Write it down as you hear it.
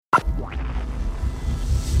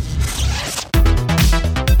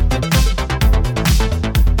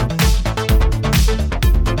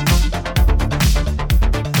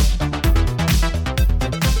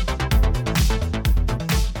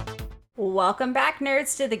Welcome back,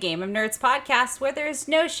 nerds, to the Game of Nerds podcast, where there's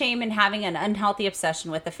no shame in having an unhealthy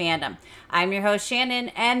obsession with the fandom. I'm your host, Shannon,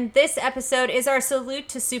 and this episode is our salute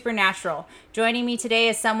to Supernatural. Joining me today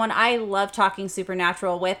is someone I love talking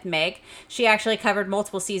Supernatural with, Meg. She actually covered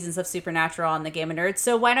multiple seasons of Supernatural on the Game of Nerds,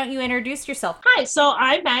 so why don't you introduce yourself? Hi, so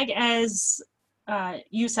I'm Meg. As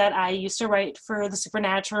you said, I used to write for the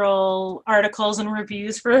Supernatural articles and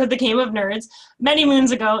reviews for the Game of Nerds many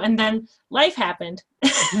moons ago, and then life happened.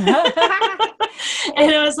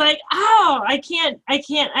 And I was like, oh, I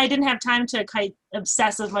didn't have time to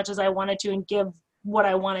obsess as much as I wanted to and give what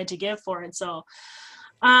I wanted to give for it. So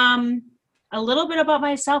a little bit about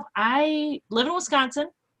myself. I live in Wisconsin,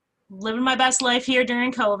 living my best life here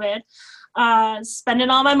during COVID, spending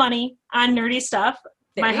all my money on nerdy stuff.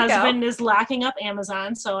 My husband is locking up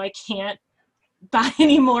Amazon, so I can't buy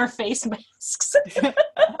any more face masks.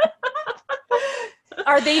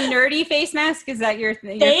 Are they nerdy face masks? Is that your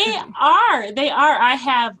thing? They are. I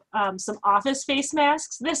have some office face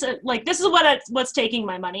masks. This is what's taking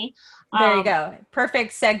my money. There you go.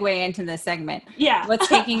 Perfect segue into this segment. Yeah. What's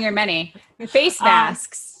taking your money? Face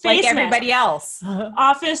masks, like everybody else.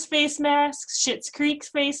 Office face masks, Schitt's Creek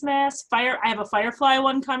face masks. I have a Firefly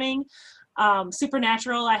one coming.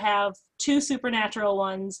 Supernatural, I have 2 Supernatural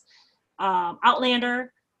ones.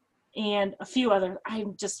 Outlander, and a few other.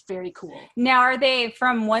 I'm just very cool. Now, are they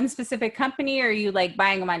from one specific company, or are you like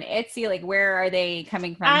buying them on Etsy? Like, where are they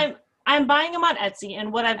coming from? I'm buying them on Etsy,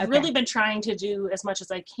 and what I've really been trying to do as much as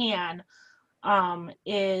I can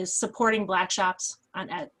is supporting Black shops on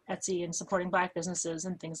Etsy and supporting Black businesses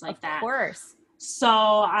and things like that. Of course. So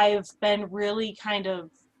I've been really kind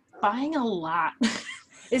of buying a lot.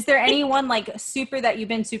 Is there anyone like that you've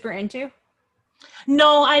been super into?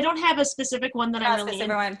 No, I don't have a specific one that I'm really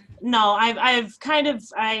into. One. No, I've kind of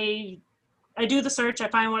I do the search, I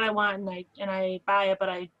find what I want, and I buy it, but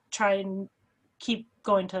I try and keep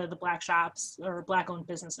going to the Black shops or Black-owned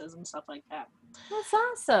businesses and stuff like that. That's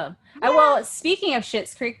awesome. Yeah. Well, speaking of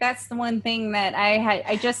Schitt's Creek, that's the one thing that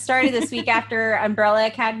I just started this week after Umbrella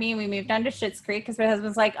Academy. We moved on to Schitt's Creek because my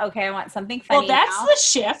husband's like, okay, I want something funny. Well, that's now. The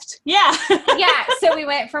shift. Yeah. Yeah. So we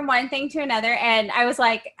went from one thing to another, and I was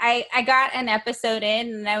like, I got an episode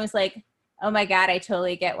in, and I was like, oh my God, I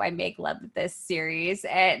totally get why Meg loved this series.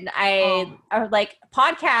 And I was like,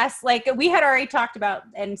 podcasts, like we had already talked about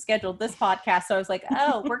and scheduled this podcast. So I was like,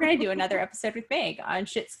 oh, we're going to do another episode with Meg on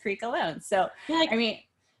Schitt's Creek alone. So,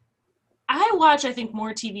 I watch, I think,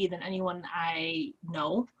 more TV than anyone I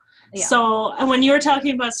know. Yeah. So when you were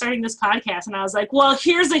talking about starting this podcast, and I was like, well,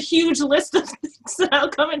 here's a huge list of things that I'll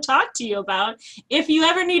come and talk to you about. If you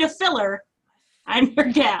ever need a filler, I'm your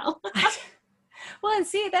gal. Well, and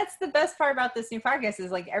see, that's the best part about this new podcast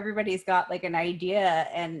is like everybody's got like an idea,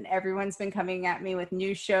 and everyone's been coming at me with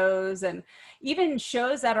new shows, and even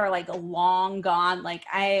shows that are like long gone. Like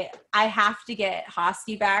I have to get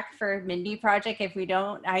Hosty back for Mindy Project. If we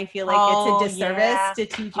don't, I feel like it's a disservice to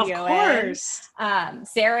TGON. Of course.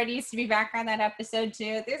 Sarah needs to be back on that episode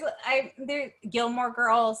too. There's Gilmore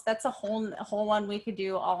Girls. That's a whole one we could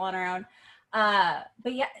do all on our own.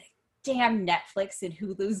 But yeah. Damn, Netflix and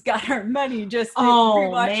Hulu's got our money just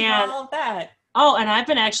rewatching all of that. Oh, and I've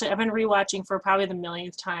been rewatching for probably the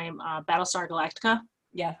millionth time Battlestar Galactica.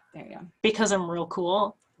 Yeah, there you go. Because I'm real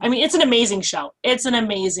cool. I mean, it's an amazing show.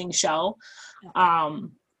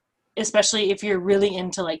 Especially if you're really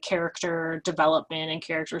into like character development and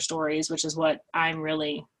character stories, which is what I'm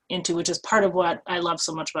really into, which is part of what I love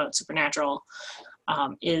so much about Supernatural,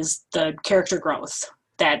 is the character growth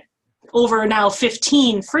that over now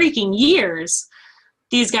 15 freaking years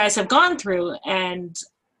these guys have gone through, and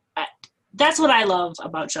that's what I love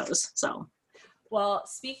about shows. So, well,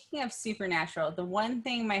 speaking of Supernatural, the one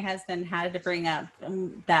thing my husband had to bring up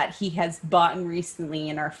that he has bought recently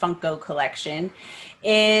in our Funko collection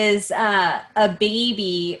is a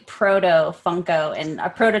baby proto Funko, and a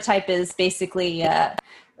prototype is basically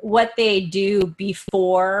what they do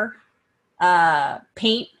before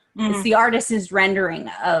paint. Mm-hmm. It's the artist's rendering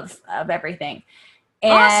of everything.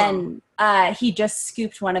 And awesome. He just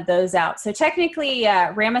scooped one of those out. So technically,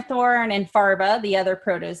 Ramathorn and Farba, the other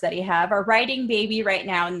protos that he have, are riding baby right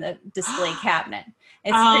now in the display cabinet.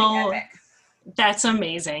 It's pretty epic. That's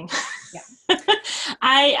amazing.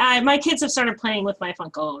 Yeah. My kids have started playing with my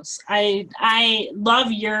Funkos. I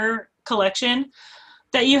love your collection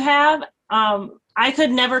that you have. I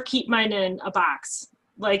could never keep mine in a box.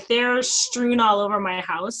 Like, they're strewn all over my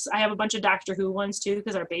house. I have a bunch of Doctor Who ones, too,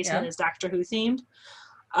 because our basement is Doctor Who themed.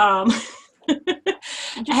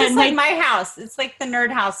 Just like my house. It's like the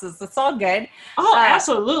nerd houses. It's all good. Oh,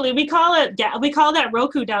 absolutely. We call that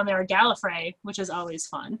Roku down there a Gallifrey, which is always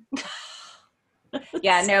fun.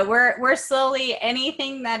 Yeah, no, we're slowly,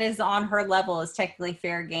 anything that is on her level is technically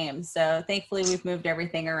fair game. So thankfully we've moved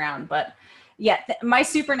everything around. But yeah, my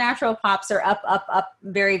supernatural pops are up,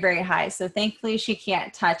 very, very high. So thankfully she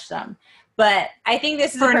can't touch them. But I think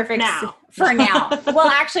this is For a perfect now. for now. Well,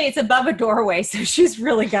 actually, it's above a doorway, so she's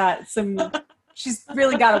really got to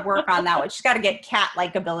work on that one. She's got to get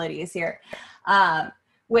cat-like abilities here,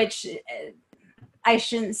 which I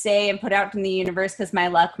shouldn't say and put out in the universe because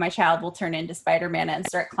my child will turn into Spider-Man and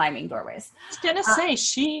start climbing doorways. I was gonna say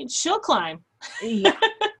she'll climb. Yeah.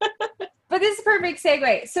 But this is a perfect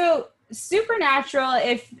segue. So Supernatural,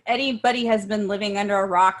 if anybody has been living under a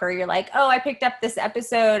rock or you're like, oh, I picked up this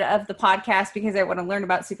episode of the podcast because I want to learn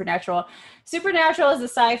about Supernatural. Supernatural is a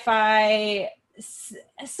sci-fi,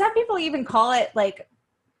 some people even call it like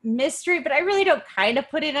mystery, but I really don't kind of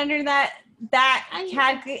put it under that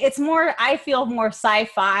category. It's more, I feel more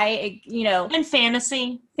sci-fi, And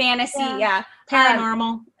fantasy. Yeah.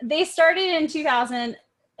 Paranormal. They started in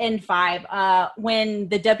 2005 when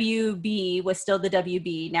the WB was still the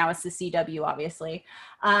WB. Now it's the CW, obviously.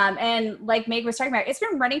 And like Meg was talking about, it's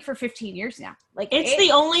been running for 15 years now. Like it's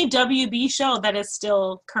the only WB show that is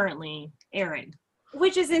still currently airing.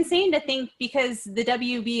 Which is insane to think because the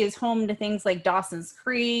WB is home to things like Dawson's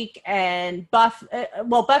Creek and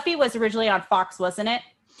Buffy was originally on Fox, wasn't it?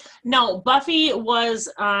 No, Buffy was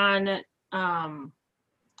on the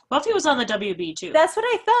WB too. That's what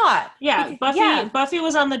I thought. Yeah, Buffy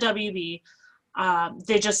was on the WB.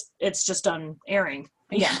 It's just done airing.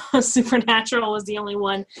 Yeah, Supernatural was the only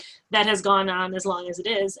one that has gone on as long as it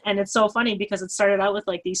is. And it's so funny because it started out with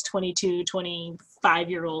like these 22,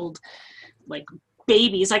 25-year-old like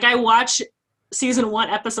babies. Like I watch season 1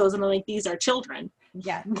 episodes and I'm like, these are children.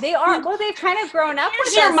 Yeah, they are. Well, they've kind of grown up.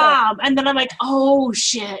 Here's your mom. And then I'm like, oh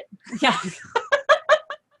shit. Yeah.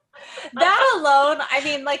 That alone, I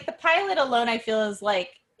mean, like the pilot alone, I feel is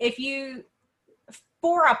like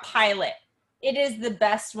for a pilot, it is the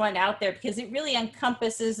best one out there because it really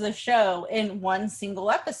encompasses the show in one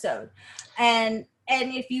single episode. And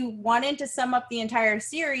if you wanted to sum up the entire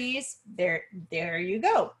series, there you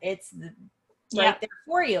go. It's right there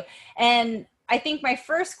for you. And I think my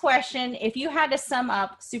first question, if you had to sum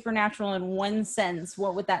up Supernatural in one sentence,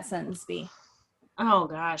 what would that sentence be? Oh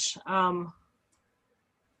gosh.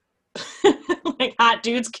 Like hot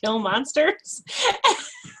dudes kill monsters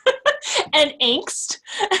and angst.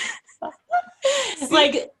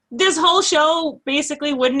 Like this whole show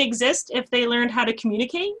basically wouldn't exist if they learned how to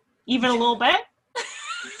communicate even a little bit.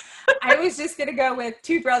 I was just going to go with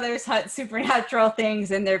two brothers hunt supernatural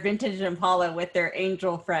things in their vintage Impala with their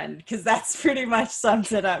angel friend, because that's pretty much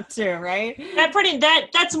sums it up too, right?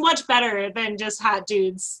 That's much better than just hot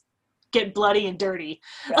dudes get bloody and dirty.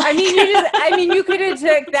 I mean, you could have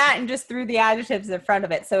took that and just threw the adjectives in front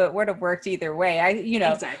of it, so it would have worked either way.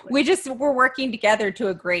 Exactly. We're working together to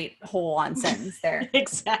a great whole-on sentence there.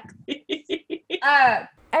 Exactly.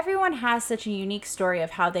 Everyone has such a unique story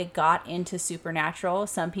of how they got into Supernatural.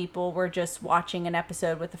 Some people were just watching an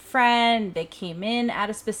episode with a friend. They came in at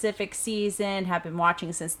a specific season, have been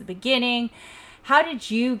watching since the beginning. How did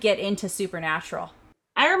you get into Supernatural?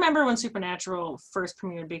 I remember when Supernatural first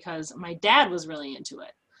premiered because my dad was really into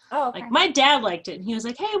it. Oh, okay. Like my dad liked it and he was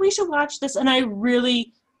like, hey, we should watch this. And I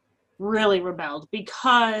really, really rebelled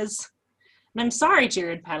because, and I'm sorry,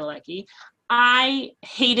 Jared Padalecki, I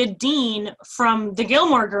hated Dean from the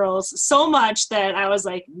Gilmore Girls so much that I was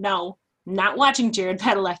like, no, not watching Jared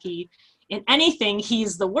Padalecki in anything.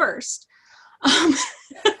 He's the worst.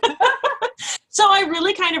 So I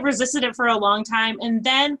really kind of resisted it for a long time. And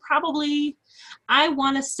then probably, I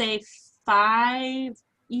want to say 5 or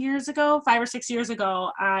 6 years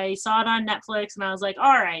ago, I saw it on Netflix and I was like,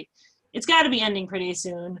 all right, it's got to be ending pretty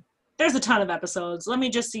soon. There's a ton of episodes. Let me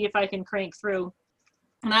just see if I can crank through.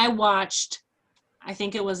 And I watched, I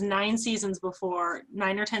think it was 9 or 10 seasons,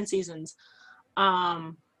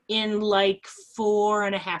 in like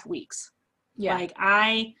 4.5 weeks. Yeah. Like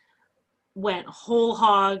I went whole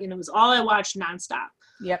hog and it was all I watched nonstop.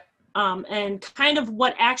 Yep. And kind of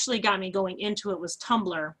what actually got me going into it was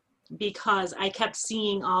Tumblr, because I kept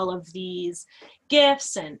seeing all of these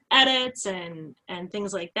GIFs and edits and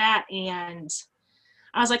things like that. And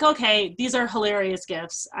I was like, okay, these are hilarious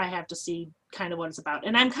GIFs. I have to see kind of what it's about.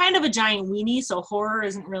 And I'm kind of a giant weenie, so horror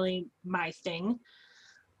isn't really my thing.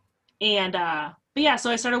 And, but yeah, so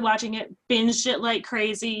I started watching it, binged it like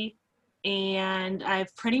crazy. And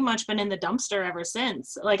I've pretty much been in the dumpster ever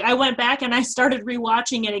since. Like I went back and I started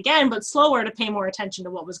rewatching it again, but slower to pay more attention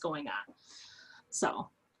to what was going on. So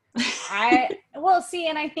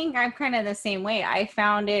and I think I'm kind of the same way. I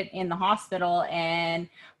found it in the hospital, and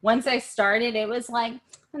once I started, it was like,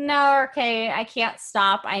 No, okay, I can't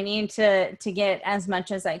stop. I need to get as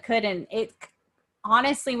much as I could, and it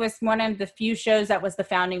honestly was one of the few shows that was the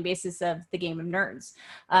founding basis of the Game of Nerds,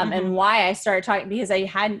 and why I started talking, because I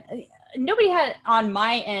had nobody had on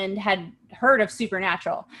my end had heard of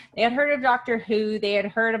Supernatural. They had heard of Doctor Who, they had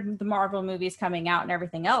heard of the Marvel movies coming out and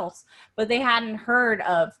everything else, but they hadn't heard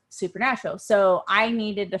of Supernatural. So I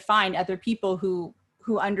needed to find other people who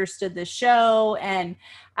understood the show, and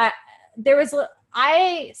there was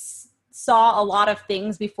I saw a lot of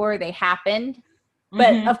things before they happened,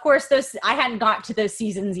 but of course those I hadn't got to those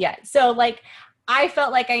seasons yet. So like I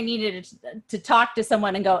felt like I needed to talk to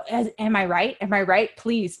someone and go, am I right? Am I right?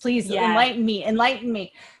 Please, please enlighten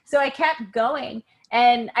me. So I kept going.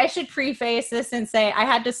 And I should preface this and say I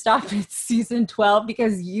had to stop at season 12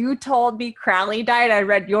 because you told me Crowley died. I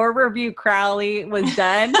read your review, Crowley was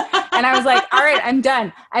done. And I was like, all right, I'm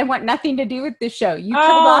done. I want nothing to do with this show. You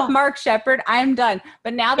killed off Mark Sheppard. I'm done.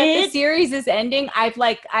 But now that the series is ending, I'm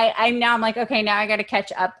like, okay, now I got to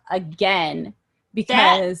catch up again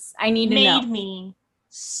because I need to know. Made me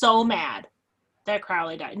so mad that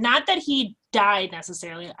Crowley died. Not that he died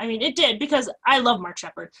necessarily. I mean, it did, because I love Mark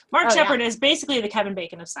Sheppard. Mark Sheppard is basically the Kevin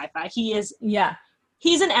Bacon of sci-fi. He is,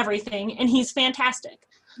 he's in everything, and he's fantastic.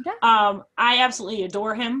 Yeah. I absolutely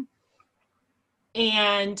adore him.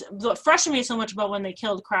 And what frustrated me so much about when they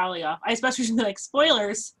killed Crowley off, I especially like,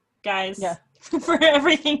 spoilers, guys, for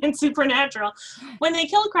everything in Supernatural. When they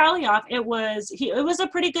killed Crowley off, it was a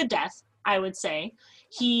pretty good death, I would say.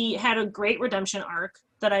 He had a great redemption arc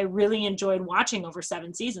that I really enjoyed watching over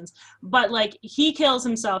 7 seasons. But, like, he kills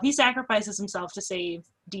himself. He sacrifices himself to save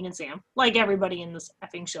Dean and Sam, like everybody in this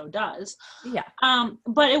effing show does. Yeah.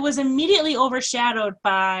 But it was immediately overshadowed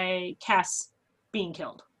by Cass being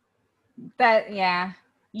killed.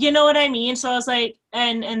 You know what I mean? So I was like,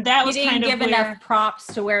 and that was kind of give enough props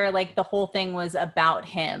to where, like, the whole thing was about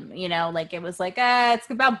him, you know? Like, it was like, it's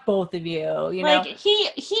about both of you, you know? Like,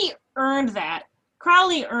 he earned that.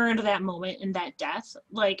 Crowley earned that moment and that death.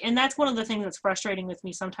 Like, and that's one of the things that's frustrating with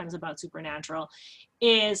me sometimes about Supernatural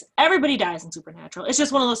is everybody dies in Supernatural. It's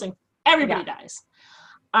just one of those things. Everybody dies.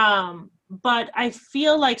 But I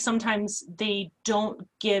feel like sometimes they don't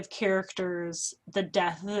give characters the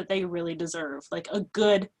death that they really deserve. Like a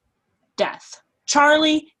good death.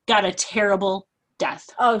 Charlie got a terrible death.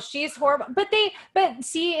 Oh, she's horrible. But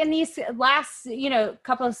see, in these last,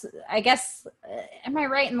 couple of, I guess, am I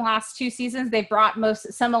right? In the last 2 seasons, they brought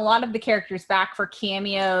a lot of the characters back for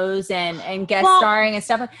cameos and guest starring and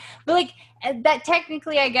stuff. But like that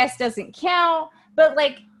technically, I guess, doesn't count. But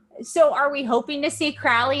like, so are we hoping to see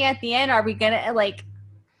Crowley at the end? Are we gonna like?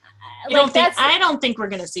 I don't think we're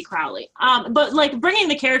going to see Crowley. But like bringing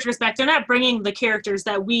the characters back, they're not bringing the characters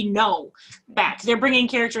that we know back. They're bringing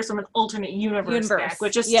characters from an alternate universe back,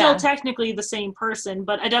 which is still technically the same person,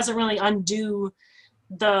 but it doesn't really undo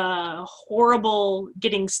the horrible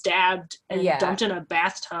getting stabbed and dumped in a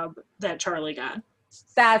bathtub that Charlie got.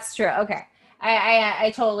 That's true. Okay.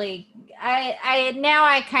 I totally, now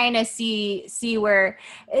I kind of see where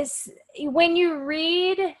it's when you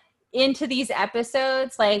read into these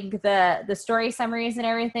episodes, like the story summaries and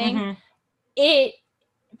everything, it,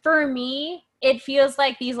 for me, it feels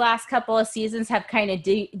like these last couple of seasons have kind of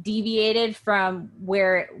deviated from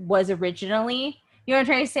where it was originally. You know what I'm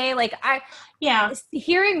trying to say? Like,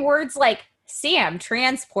 hearing words like Sam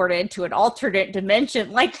transported to an alternate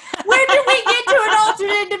dimension. Like, when did we get to an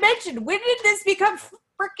alternate dimension? When did this become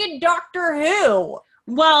freaking Doctor Who?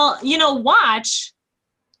 Well, watch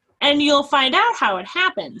and you'll find out how it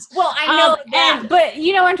happens. Well, I know that, but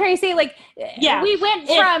you know what I'm trying to say? Like, we went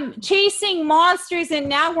from chasing monsters and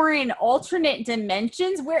now we're in alternate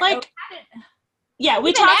dimensions. Where, like,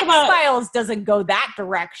 we talk about X-Files doesn't go that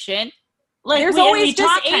direction. Like, there's always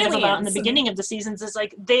just aliens. Kind of about in the beginning of the seasons is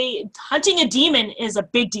like hunting a demon is a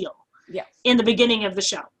big deal. Yeah. In the beginning of the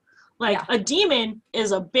show. Like, a demon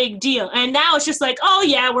is a big deal. And now it's just like, oh,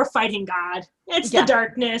 yeah, we're fighting God. It's the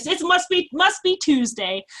darkness. It must be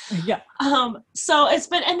Tuesday. Yeah. So it's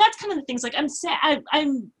been, and that's kind of the things, like, I'm sad.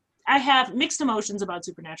 I have mixed emotions about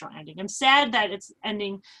Supernatural ending. I'm sad that it's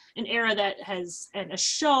ending an era and a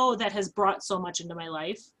show that has brought so much into my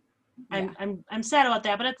life. Yeah. I'm sad about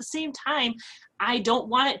that. But at the same time, I don't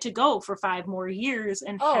want it to go for 5 more years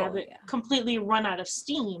and have it completely run out of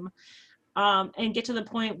steam. And get to the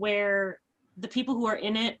point where the people who are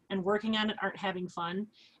in it and working on it aren't having fun,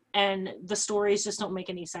 and the stories just don't make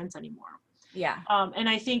any sense anymore. Yeah. And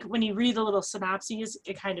I think when you read the little synopses,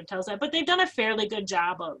 it kind of tells that. But they've done a fairly good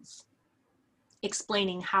job of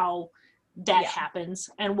explaining how that happens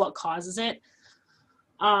and what causes it.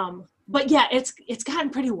 but yeah, it's gotten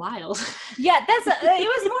pretty wild. Yeah, it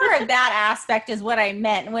was more of that aspect is what I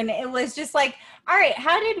meant when it was just like, all right,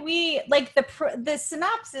 how did we like the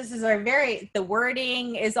synopses are the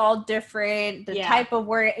wording is all different, the type of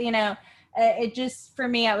word, it just, for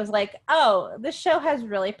me, I was like, oh, this show has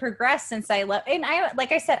really progressed since I left. And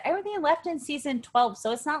like I said, I only left in season 12.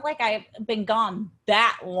 So it's not like I've been gone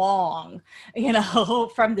that long,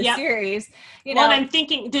 from the series, And I'm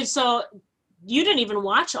thinking, so you didn't even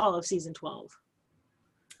watch all of season 12.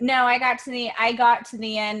 No, I got to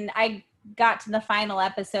the end. I got to the final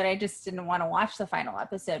episode. I just didn't want to watch the final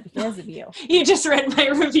episode because of you. You just read my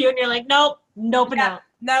review and you're like, nope.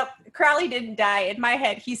 Nope. Crowley didn't die. In my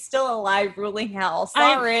head, he's still alive, ruling hell.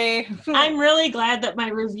 Sorry. I'm really glad that my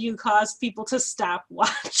review caused people to stop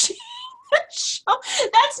watching the show.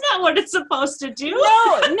 That's not what it's supposed to do.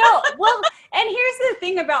 No. Well, and here's the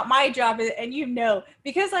thing about my job, and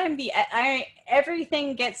because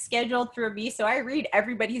everything gets scheduled through me, so I read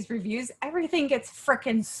everybody's reviews. Everything gets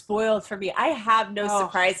freaking spoiled for me. I have no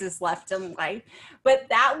surprises left in life. But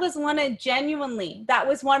that was one of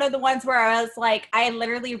the ones where I was like, I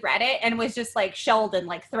literally read it and was just like Sheldon,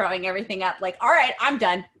 like throwing everything up, like, all right, I'm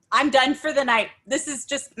done. I'm done for the night. This is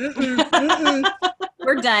just, we're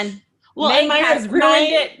done. Well, Meg has ruined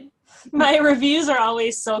it. My reviews are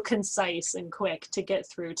always so concise and quick to get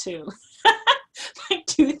through too. Like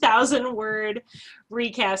 2,000 word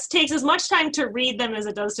recasts takes as much time to read them as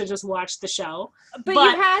it does to just watch the show. But you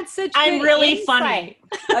had such good really insight funny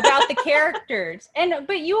about the characters,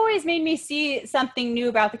 but you always made me see something new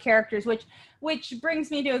about the characters, which brings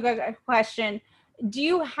me to a question. Do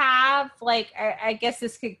you have, like, I guess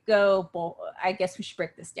this could go, I guess we should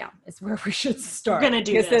break this down. It's where we should start. We're going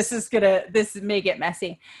to do this. This may get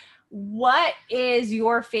messy. What is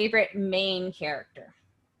your favorite main character?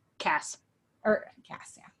 Cass.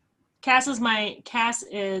 Cass, yeah. Cass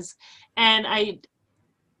is, and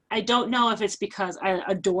I don't know if it's because I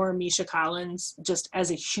adore Misha Collins just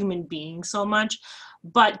as a human being so much,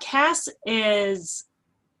 but Cass is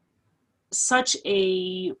such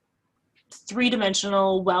a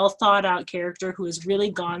three-dimensional, well thought out character who has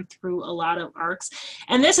really gone through a lot of arcs.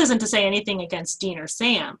 And this isn't to say anything against Dean or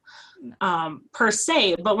Sam per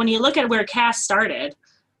se, but when you look at where Cass started,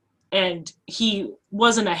 and he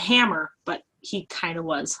wasn't a hammer, but he kind of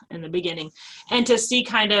was in the beginning, and to see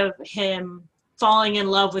kind of him falling in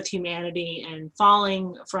love with humanity and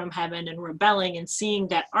falling from heaven and rebelling and seeing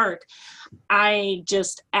that arc, I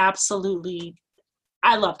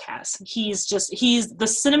love Cass. He's the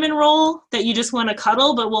cinnamon roll that you just want to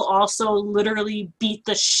cuddle, but will also literally beat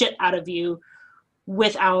the shit out of you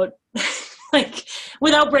without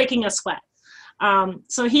breaking a sweat.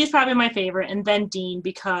 So he's probably my favorite, and then Dean,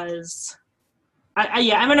 because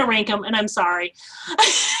I'm gonna rank him, and I'm sorry.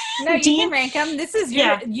 No, you can rank him. This is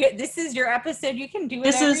your episode. You can do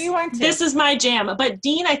whatever you want to. This is my jam. But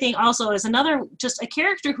Dean, I think, also is another just a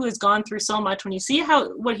character who has gone through so much. When you see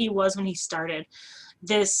what he was when he started,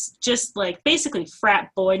 this just like basically frat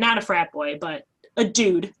boy, not a frat boy, but a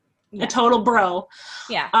dude, a total bro.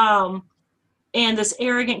 Yeah. And this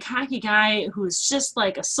arrogant, cocky guy who's just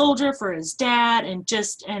like a soldier for his dad, and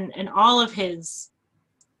and all of his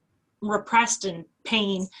repressed and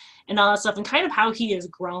pain and all that stuff, and kind of how he has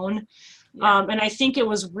grown. Yeah. And I think it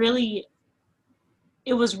was really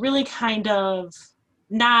kind of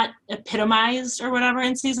not epitomized or whatever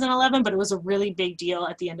in season 11, but it was a really big deal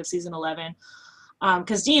at the end of season 11.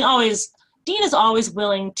 Because Dean is always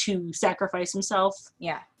willing to sacrifice himself.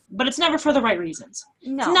 Yeah. But it's never for the right reasons.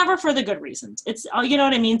 No. It's never for the good reasons. It's, you know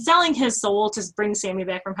what I mean? Selling his soul to bring Sammy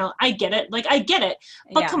back from hell. I get it.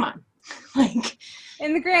 But come on. Like,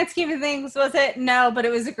 in the grand scheme of things, was it? No, but it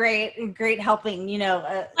was a great helping,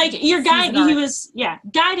 like your guide, he was,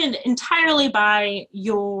 guided entirely by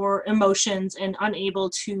your emotions and unable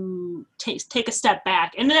to take a step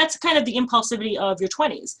back. And that's kind of the impulsivity of your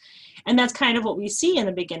 20s. And that's kind of what we see in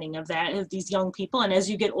the beginning of that, of these young people. And as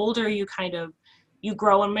you get older, you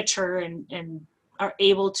grow and mature and are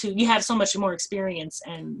able to, you have so much more experience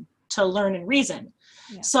and to learn and reason.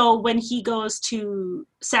 Yeah. So when he goes to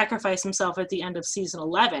sacrifice himself at the end of season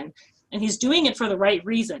 11, and he's doing it for the right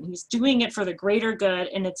reason, he's doing it for the greater good,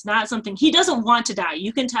 and it's not something, he doesn't want to die.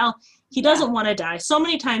 You can tell he doesn't want to die. So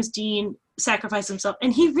many times Dean sacrificed himself,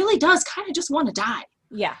 and he really does kind of just want to die.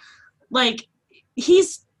 Yeah. Like,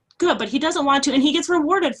 he's good, but he doesn't want to, and he gets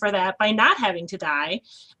rewarded for that by not having to die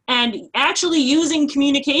and actually using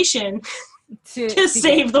communication to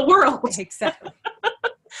save the world. Exactly.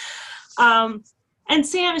 And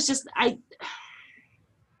Sam is just, I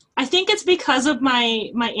think it's because of my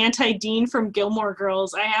anti-Dean from Gilmore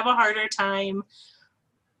Girls. I have a harder time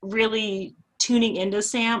really tuning into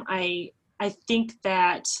Sam, I think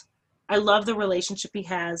that I love the relationship he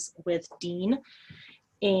has with Dean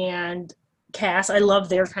and Cass. I love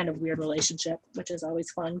their kind of weird relationship, which is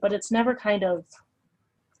always fun, but it's never kind of,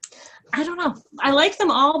 I don't know. I like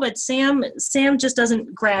them all, but Sam just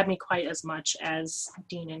doesn't grab me quite as much as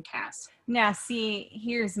Dean and Cass. Now, see,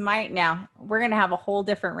 now we're going to have a whole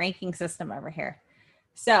different ranking system over here.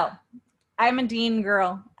 So I'm a Dean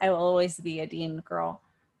girl. I will always be a Dean girl.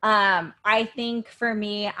 I think for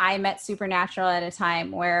me, I met Supernatural at a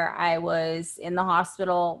time where I was in the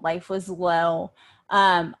hospital. Life was low.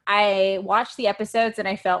 I watched the episodes and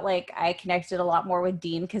I felt like I connected a lot more with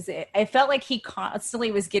Dean because I felt like he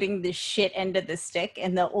constantly was getting the shit end of the stick,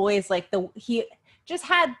 and he just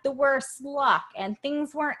had the worst luck and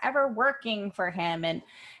things weren't ever working for him. And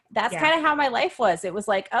that's kind of how my life was. It was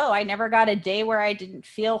like, oh, I never got a day where I didn't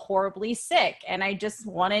feel horribly sick, and I just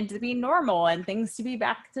wanted to be normal and things to be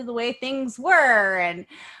back to the way things were. And,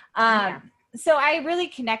 so I really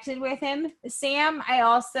connected with him. Sam,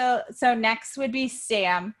 so next would be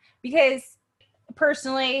Sam, because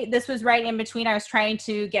personally, this was right in between. I was trying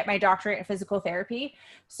to get my doctorate in physical therapy.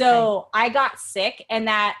 So I got sick, and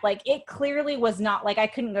that it clearly was not I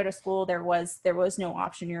couldn't go to school. There was no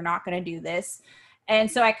option. You're not going to do this. And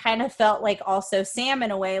so I kind of felt like also Sam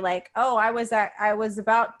in a way, I was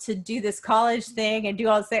about to do this college thing and do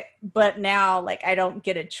all this, but now I don't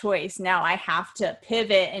get a choice. Now I have to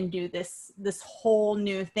pivot and do this whole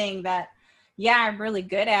new thing that, I'm really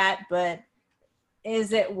good at, but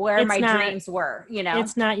is it where my dreams were,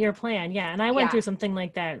 It's not your plan. Yeah. And I went through something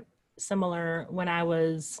like that similar when I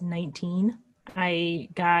was 19. I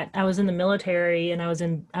was in the military, and I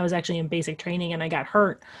was actually in basic training, and I got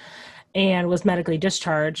hurt and was medically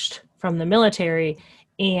discharged from the military.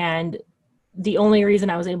 And the only reason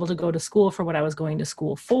I was able to go to school for what I was going to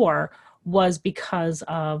school for was because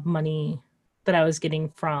of money that I was getting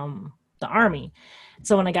from the Army.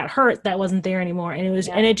 So when I got hurt, that wasn't there anymore. And it was,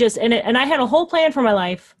 and I had a whole plan for my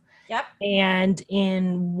life. Yep. And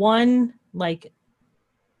in one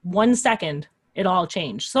second, it all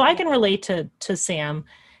changed. So I can relate to Sam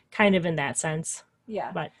kind of in that sense.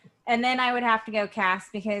 Yeah. But and then I would have to go Cass,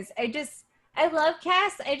 because I love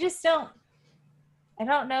Cass. I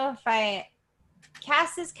don't know if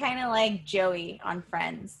Cass is kind of like Joey on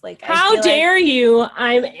Friends. How dare you?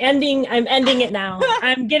 I'm ending it now.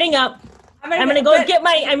 I'm getting up. I'm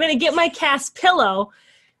gonna get my Cass pillow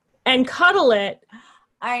and cuddle it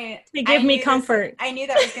to give me comfort. I knew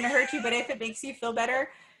that was gonna hurt you, but if it makes you feel better,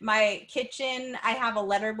 my kitchen, I have a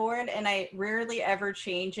letterboard, and I rarely ever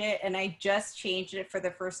change it. And I just changed it for the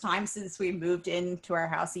first time since we moved into our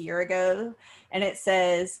house a year ago. And it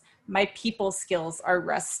says, "My people skills are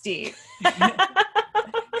rusty."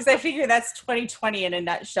 Because I figure that's 2020 in a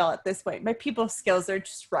nutshell at this point. My people skills are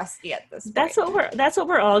just rusty at this point. That's what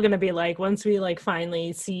we're all going to be like once we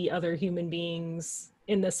finally see other human beings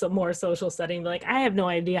in this more social setting. I have no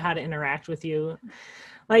idea how to interact with you.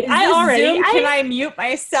 Can I mute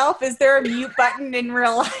myself? Is there a mute button in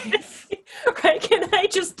real life? Right? Can I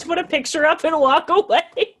just put a picture up and walk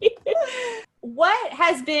away? What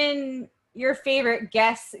has been your favorite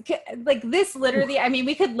guest? This literally,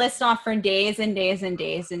 we could list off for days and days and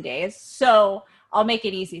days and days. So I'll make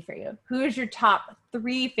it easy for you. Who is your top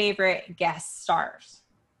 3 favorite guest stars?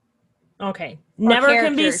 Okay.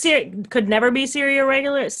 Could never be series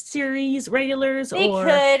regulars. They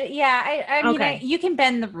could. Yeah. I mean, okay. You can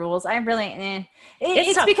bend the rules. I really,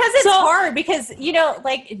 it's because it's hard, because,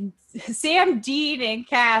 Sam, Dean, and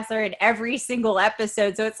Cass are in every single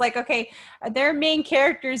episode. So it's okay, they're main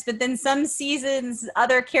characters, but then some seasons,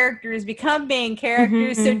 other characters become main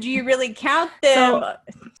characters. Mm-hmm. So do you really count them? So,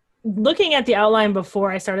 looking at the outline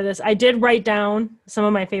before I started this, I did write down some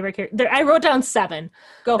of my favorite characters. I wrote down 7.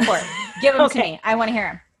 Go for it. Give them to me. I want to hear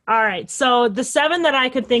them. All right. So the 7 that I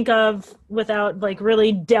could think of without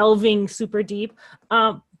really delving super deep,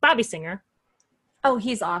 Bobby Singer. Oh,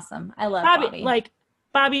 he's awesome. I love Bobby.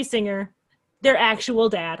 Bobby Singer, their actual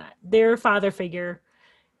dad, their father figure.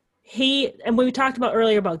 And we talked about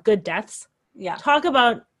earlier about good deaths. Yeah. Talk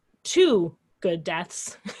about 2 good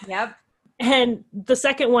deaths. Yep. And the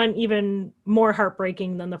second one even more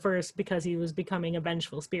heartbreaking than the first, because he was becoming a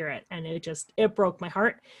vengeful spirit, and it broke my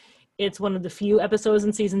heart. It's one of the few episodes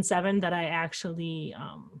in season 7 that I actually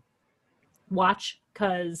watch,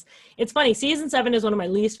 because it's funny. Season 7 is one of my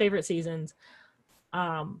least favorite seasons,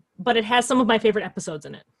 but it has some of my favorite episodes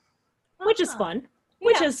in it, which is fun.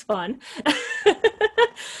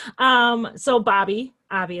 So Bobby,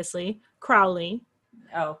 obviously, Crowley.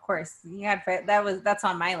 Oh, of course. That's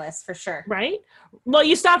on my list for sure. Right? Well,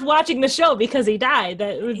 you stopped watching the show because he died.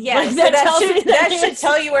 That Should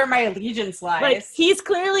tell you where my allegiance lies. Like, he's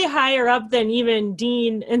clearly higher up than even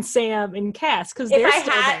Dean and Sam and Cass, because they're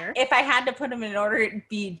still there. If I had to put them in order, it'd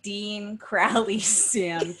be Dean, Crowley,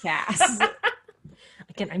 Sam, Cass.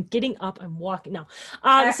 Again, I'm getting up. I'm walking. No.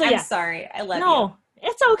 I'm sorry. I love you. No,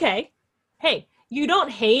 it's okay. Hey, you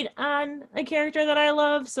don't hate on a character that I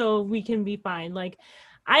love, so we can be fine. Like,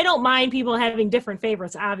 I don't mind people having different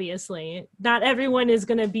favorites, obviously. Not everyone is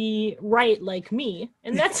going to be right like me,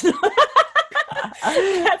 and that's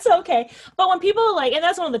that's okay. But when people and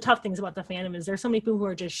that's one of the tough things about the fandom is there's so many people who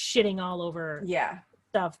are just shitting all over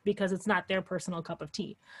stuff because it's not their personal cup of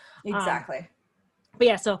tea. Exactly. But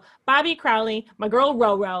yeah, so Bobby Crowley, my girl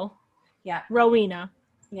Roro. Yeah. Rowena.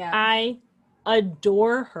 Yeah. I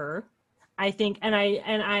adore her. I think, and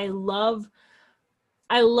I loved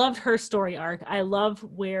her story arc. I love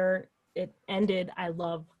where it ended. I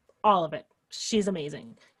love all of it. She's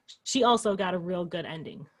amazing. She also got a real good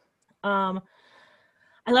ending. I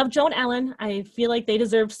love Joan Ellen. I feel like they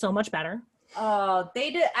deserved so much better. Oh, they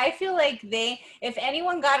did. I feel like if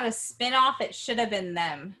anyone got a spin-off, it should have been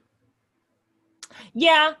them.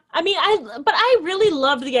 Yeah, I mean, but I really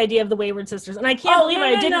loved the idea of the Wayward Sisters, and I can't believe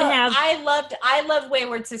I didn't have. I loved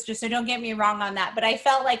Wayward Sisters, so don't get me wrong on that. But I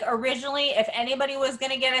felt like originally, if anybody was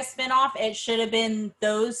going to get a spinoff, it should have been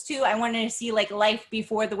those two. I wanted to see life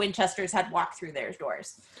before the Winchesters had walked through their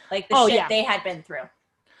doors, they had been through.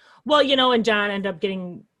 Well, and John ended up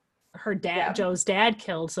getting her dad, Joe's dad,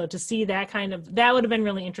 killed. So to see that that would have been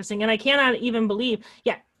really interesting. And I cannot even believe,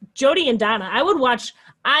 Jody and Donna. I would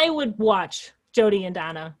watch Jody and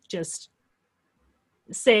Donna just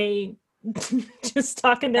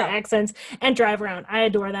talk in their accents and drive around. I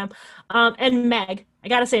adore them. And Meg, I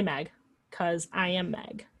gotta say Meg, because I am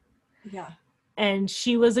Meg. Yeah. And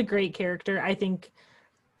she was a great character. I think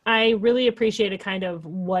I really appreciated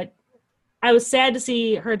what I was sad to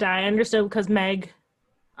see her die. I understood because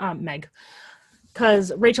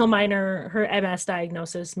because Rachel Miner, her MS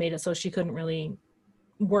diagnosis made it so she couldn't really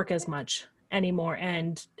work as much anymore,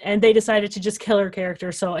 and they decided to just kill her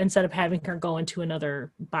character, so instead of having her go into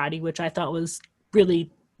another body, which I thought was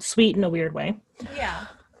really sweet in a weird way.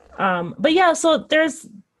 But yeah, so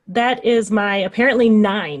that is my apparently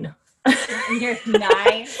 9. You're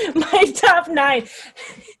 9. My top 9.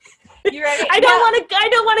 You ready? I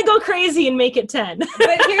don't want to go crazy and make it 10.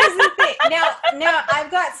 But here's the thing. Now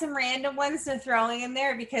I've got some random ones to throw in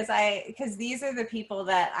there because these are the people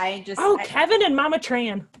that I just. Kevin and Mama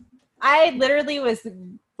Tran. I literally was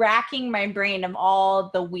racking my brain of all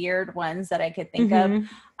the weird ones that I could think of.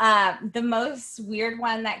 The most weird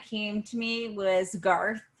one that came to me was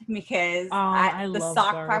Garth, because the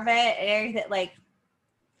sock Garth. puppet and everything,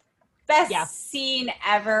 best scene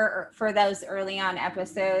ever for those early on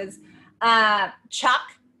episodes. Chuck,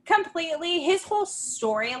 completely, his whole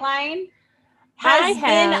storyline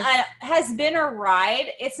has been a ride.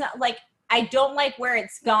 It's not I don't like where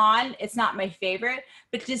it's gone. It's not my favorite,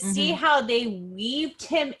 but to see how they weaved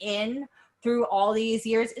him in through all these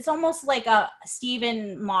years, it's almost like a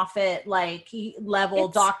Stephen Moffat level,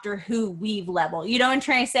 Doctor Who weave level. You know what I'm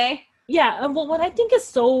trying to say? Yeah. Well, what I think is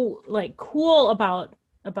so cool about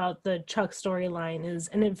the Chuck storyline is,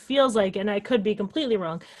 and it feels like, and I could be completely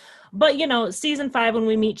wrong, but season 5 when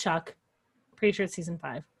we meet Chuck, pretty sure it's season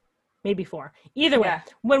 5, maybe 4. Either way,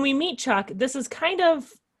 when we meet Chuck, this is kind of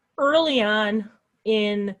early on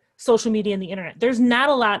in social media and the internet. There's not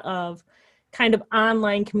a lot of kind of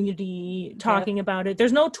online community talking about it.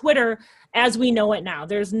 There's no Twitter as we know it now.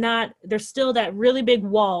 There's still that really big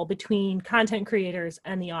wall between content creators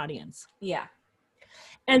and the audience. Yeah.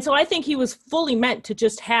 And so I think he was fully meant to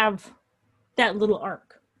just have that little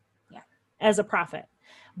arc as a prophet.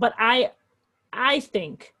 But I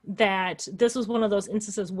think that this was one of those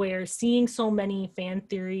instances where seeing so many fan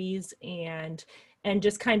theories and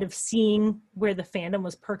just kind of seeing where the fandom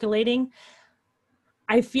was percolating,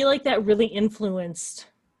 I feel like that really influenced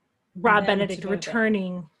Rob Benedict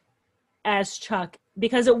returning as Chuck,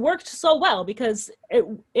 because it worked so well, because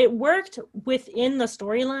it worked within the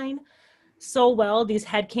storyline so well, these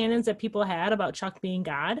headcanons that people had about Chuck being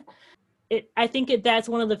God. I think that's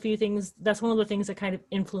one of the things that kind of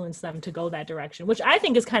influenced them to go that direction, which I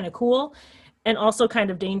think is kind of cool and also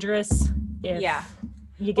kind of dangerous if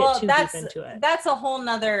you get too deep into it. That's a whole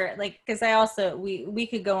nother, because I also, we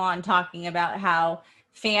could go on talking about how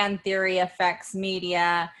fan theory affects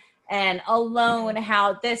media, and Alone,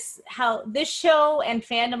 how this show and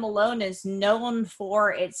fandom Alone is known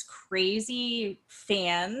for its crazy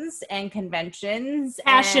fans and conventions.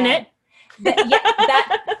 Passionate.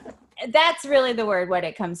 that's really the word. What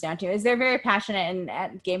it comes down to is they're very passionate, and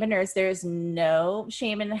at Game of Nerds there's no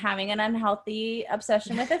shame in having an unhealthy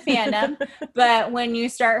obsession with a fandom, but when you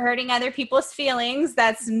start hurting other people's feelings,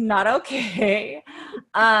 that's not okay.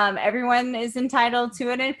 Everyone is entitled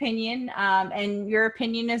to an opinion, and your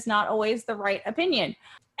opinion is not always the right opinion.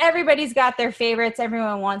 Everybody's got their favorites.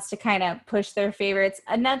 Everyone wants to kind of push their favorites.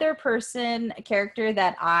 Another person, a character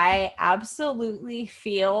that I absolutely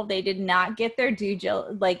feel they did not get their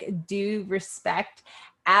due respect.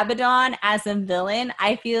 Abaddon as a villain.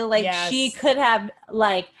 I feel like Yes. she could have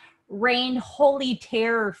like reigned holy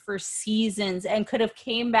terror for seasons and could have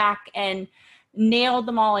came back and nailed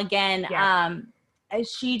them all again. Yeah.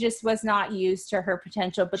 She just was not used to her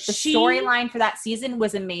potential, but the She- storyline for that season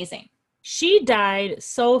was amazing. She died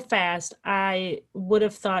so fast, I would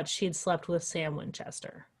have thought she'd slept with Sam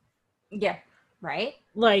Winchester. Yeah, right.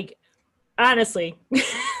 Like, honestly.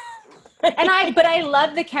 But I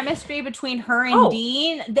love the chemistry between her and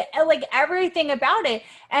Dean, like everything about it.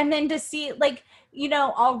 And then to see, like, you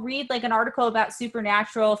know, I'll read like an article about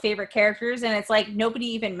Supernatural favorite characters, and it's like nobody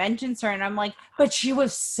even mentions her, and I'm like, but she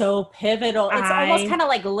was so pivotal. It's almost kind of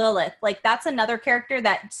like Lilith. Like that's another character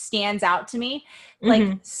that stands out to me,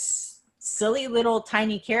 like silly little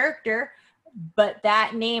tiny character, but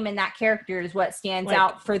that name and that character is what stands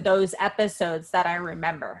out for those episodes that I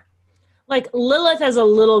remember. Like Lilith as a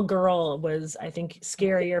little girl was, I think,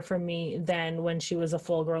 scarier for me than when she was a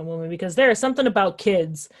full-grown woman, because there is something about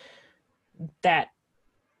kids that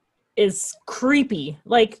is creepy.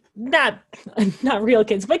 Like not real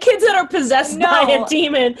kids, but kids that are possessed by a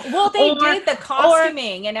demon. Well, they did the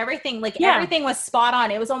costuming and everything. Like everything was spot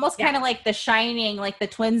on. It was almost kind of like The Shining, like the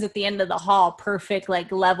twins at the end of the hall. Perfect,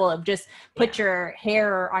 like level of just put your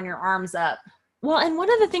hair on your arms up. Well, and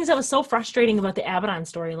one of the things that was so frustrating about the Abaddon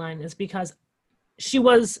storyline is because she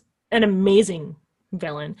was an amazing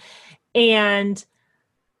villain. And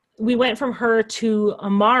we went from her to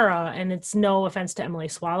Amara, and it's no offense to Emily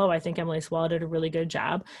Swallow. I think Emily Swallow did a really good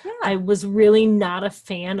job. Yeah. I was really not a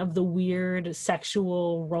fan of the weird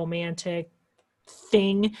sexual romantic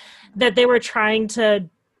thing that they were trying to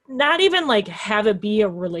not even like have it be a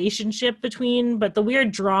relationship between, but the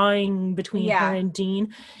weird drawing between her and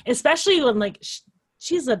Dean, especially when like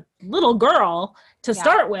she's a little girl to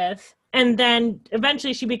start with, and then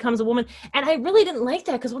eventually she becomes a woman. And I really didn't like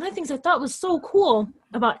that, because one of the things I thought was so cool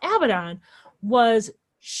about Abaddon was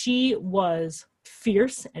she was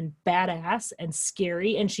fierce and badass and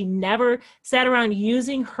scary, and she never sat around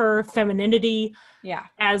using her femininity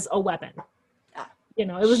as a weapon. You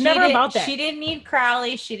know, it was never about that. She didn't need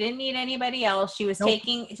Crowley. She didn't need anybody else. She was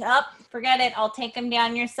taking up. Forget it. I'll take him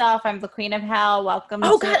down yourself. I'm the queen of hell. Welcome.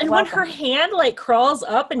 Oh God! And when her hand like crawls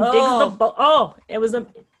up and digs the it was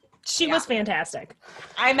she was fantastic.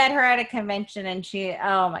 I met her at a convention, and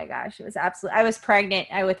oh my gosh, it was absolutely. I was pregnant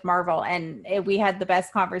with Marvel, and we had the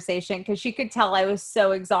best conversation because she could tell I was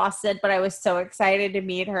so exhausted, but I was so excited to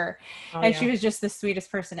meet her, and she was just the sweetest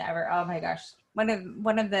person ever. Oh my gosh. One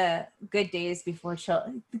of the good days before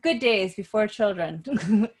children.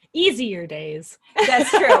 Easier days. That's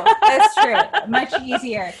true. That's true. Much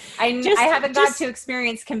easier. I haven't got to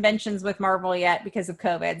experience conventions with Marvel yet because of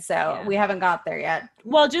COVID, so we haven't got there yet.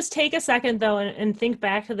 Well, just take a second though and think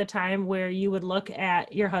back to the time where you would look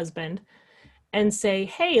at your husband and say,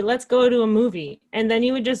 "Hey, let's go to a movie," and then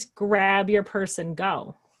you would just grab your purse and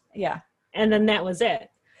go. Yeah. And then that was it.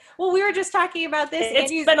 Well, we were just talking about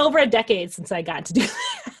this. It's been over a decade since I got to do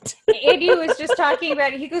that. Andy was just talking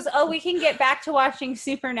about it. He goes, "Oh, we can get back to watching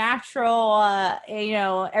Supernatural,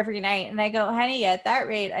 every night." And I go, "Honey, at that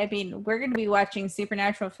rate, I mean, we're going to be watching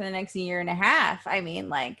Supernatural for the next year and a half. I mean,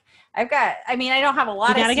 like, I don't have a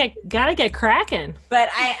lot of gotta get cracking. But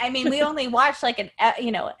I mean, we only watch like an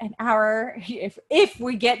hour. If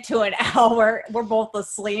we get to an hour, we're both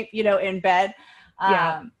asleep, in bed.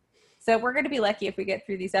 So we're going to be lucky if we get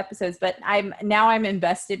through these episodes, but I'm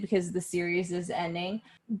invested because the series is ending.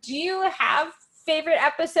 Do you have favorite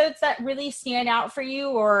episodes that really stand out for you,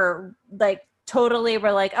 or like totally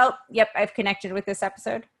were like, oh, yep, I've connected with this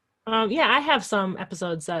episode? I have some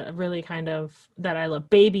episodes that really that I love.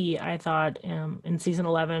 Baby, I thought in season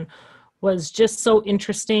 11 was just so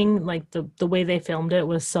interesting. Like the way they filmed it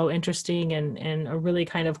was so interesting and a really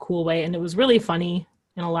kind of cool way. And it was really funny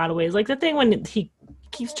in a lot of ways. Like the thing when he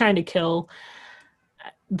keeps trying to kill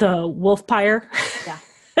the wolf pyre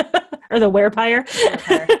or the werepire.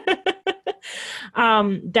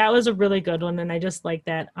 That was a really good one, and I just like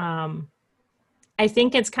that. I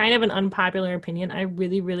think it's kind of an unpopular opinion. I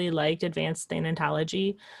really, really liked Advanced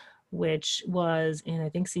Thanatology, which was in, I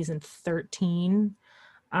think, season 13.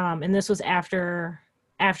 And this was after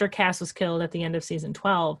Cass was killed at the end of season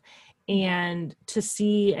 12. and to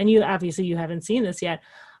see, and you obviously you haven't seen this yet,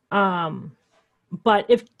 but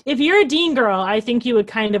if you're a Dean girl, I think you would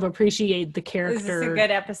kind of appreciate the character. Is this a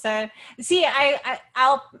good episode? See,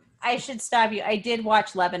 I should stop you. I did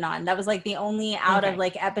watch Lebanon. That was like the only out of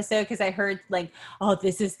like episode, because I heard like, oh,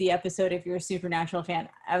 this is the episode if you're a Supernatural fan.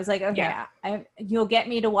 I was like, okay, you'll get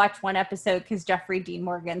me to watch one episode because Jeffrey Dean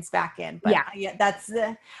Morgan's back in. But that's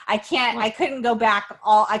I couldn't go back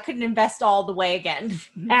I couldn't invest all the way again.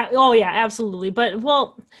 Oh yeah, absolutely. But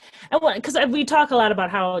because we talk a lot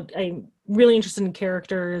about how I'm really interested in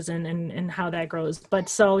characters and how that grows. But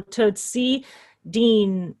so to see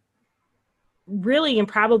Dean really in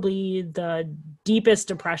probably the deepest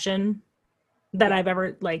depression that I've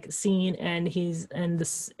ever like seen, and he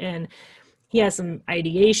has some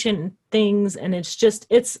ideation things, and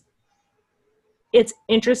it's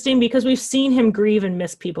interesting because we've seen him grieve and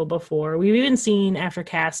miss people before. We've even seen after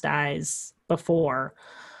Cass dies before,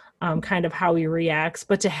 kind of how he reacts,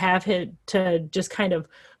 but to have him to just kind of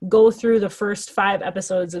go through the first 5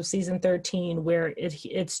 episodes of season 13 where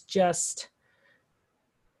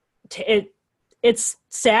it's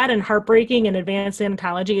sad and heartbreaking, and Advanced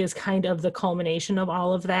Thanatology is kind of the culmination of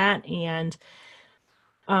all of that. And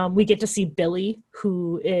we get to see Billy,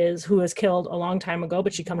 who was killed a long time ago,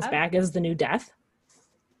 but she comes back as the new Death.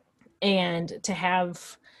 And to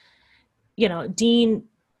have, Dean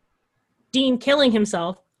killing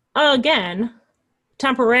himself again,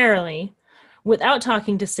 temporarily, without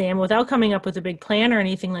talking to Sam, without coming up with a big plan or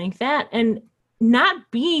anything like that, and not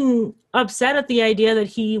being upset at the idea that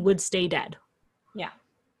he would stay dead. Yeah.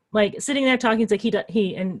 Like sitting there talking, it's like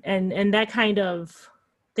he and that kind of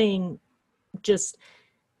thing, just,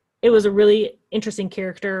 it was a really interesting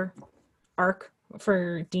character arc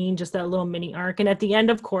for Dean, just that little mini arc. And at the end,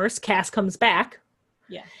 of course, Cass comes back.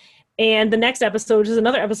 Yeah. And the next episode, which is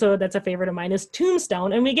another episode that's a favorite of mine, is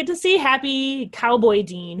Tombstone. And we get to see happy cowboy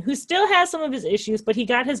Dean, who still has some of his issues, but he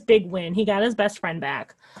got his big win. He got his best friend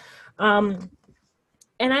back. And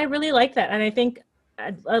I really like that. And I think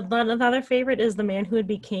another favorite is The Man Who Would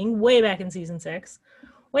Be King, way back in season 6,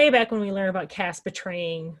 way back when we learned about Cass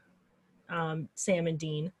betraying Sam and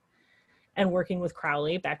Dean and working with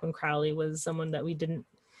Crowley, back when Crowley was someone that we didn't.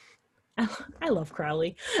 I love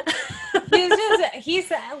Crowley. He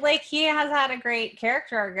has had a great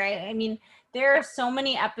character arc, right? I mean, there are so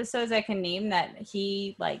many episodes I can name that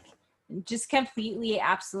he like just completely,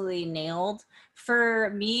 absolutely nailed.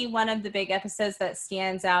 For me, one of the big episodes that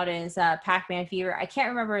stands out is Pac-Man Fever. I can't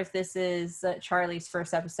remember if this is Charlie's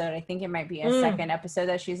first episode. I think it might be a second episode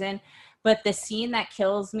that she's in. But the scene that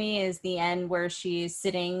kills me is the end where she's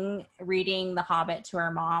sitting reading The Hobbit to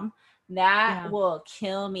her mom. That will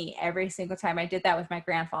kill me every single time. I did that with my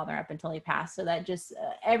grandfather up until he passed. So that just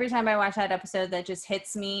every time I watch that episode, that just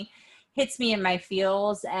hits me in my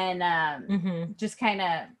feels, and just kind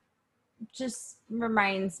of just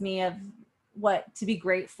reminds me of what to be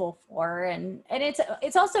grateful for. And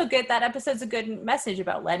it's also good, that episode's a good message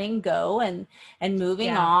about letting go and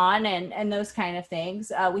moving on and those kind of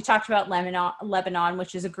things. We talked about Lebanon,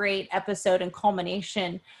 which is a great episode and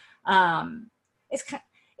culmination.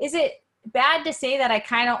 Is it bad to say that I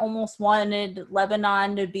kind of almost wanted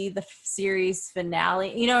Lebanon to be the series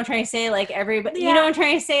finale? You know what I'm trying to say? Like everybody, you know what I'm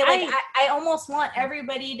trying to say? Like I almost want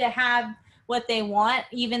everybody to have what they want,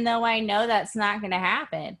 even though I know that's not going to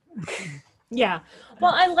happen. Yeah.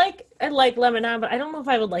 Well, I like Lebanon, but I don't know if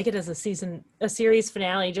I would like it as a series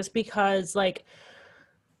finale, just because like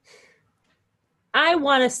I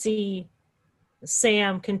want to see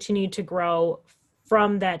Sam continue to grow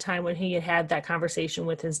from that time when he had that conversation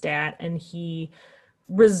with his dad and he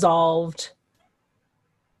resolved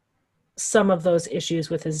some of those issues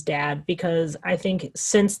with his dad, because I think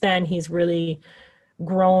since then he's really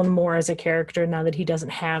grown more as a character now that he doesn't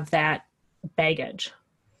have that baggage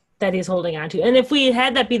that he's holding on to. And if we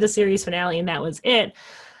had that be the series finale and that was it,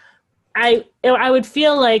 I would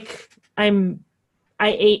feel like I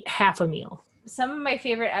ate half a meal. Some of my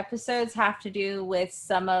favorite episodes have to do with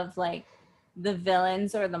some of like the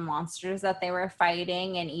villains or the monsters that they were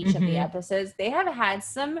fighting in each of the episodes. They have had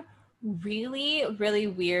some really, really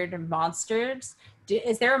weird monsters.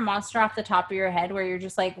 Is there a monster off the top of your head where you're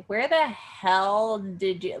just like, where the hell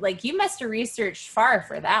did you, like, you must have researched far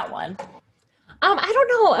for that one? I don't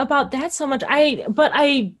know about that so much.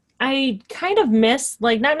 I kind of miss,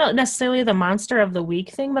 like, not necessarily the monster of the week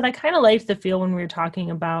thing, but I kind of liked the feel when we were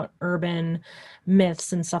talking about urban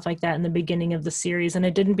myths and stuff like that in the beginning of the series, and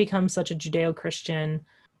it didn't become such a Judeo-Christian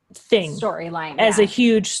thing storyline as a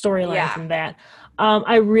huge storyline from that.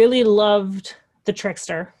 I really loved the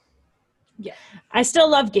Trickster. Yeah. I still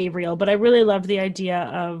love Gabriel, but I really loved the idea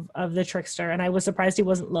of the trickster, and I was surprised he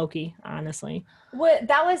wasn't Loki, honestly. What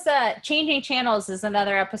that was Changing Channels is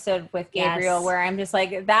another episode with Gabriel Yes. where I'm just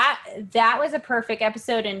like that was a perfect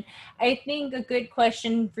episode. And I think a good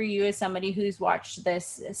question for you as somebody who's watched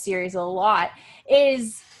this series a lot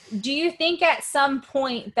is, do you think at some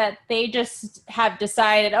point that they just have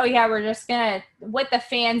decided, oh yeah, we're just gonna, what the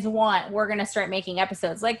fans want, we're gonna start making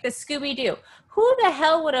episodes like the Scooby-Doo? Who the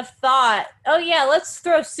hell would have thought, oh yeah, let's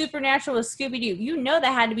throw Supernatural with Scooby-Doo? You know,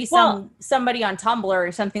 that had to be somebody on Tumblr or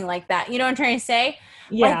something like that. You know what I'm trying to say?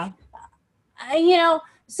 Yeah. Like,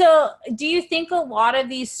 so do you think a lot of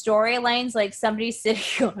these storylines, like somebody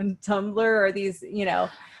sitting on Tumblr or these,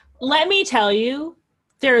 Let me tell you,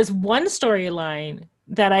 there is one storyline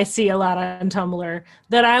that I see a lot on Tumblr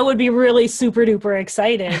that I would be really super duper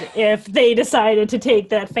excited if they decided to take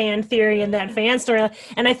that fan theory and that fan story.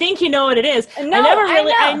 And I think you know what it is. No,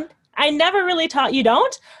 I never really taught you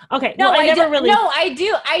don't. Okay. No, well, I never do. really. No, I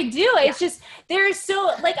do. It's just there's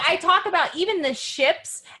so like I talk about even the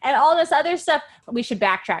ships and all this other stuff. We should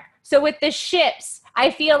backtrack. So with the ships,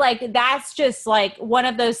 I feel like that's just like one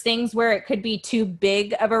of those things where it could be too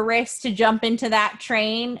big of a risk to jump into that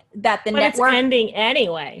train that the But network it's ending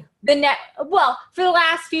anyway. Well, for the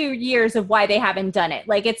last few years of why they haven't done it,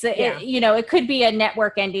 like it could be a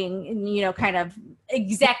network ending, kind of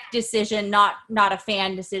exec decision, not a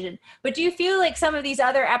fan decision. But do you feel like some of these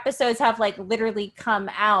other episodes have like literally come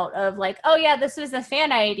out of like, oh yeah, this was a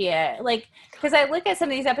fan idea? Like, because I look at some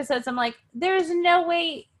of these episodes, I'm like, there's no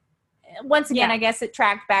way. Once again, I guess it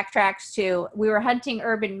backtracks to, we were hunting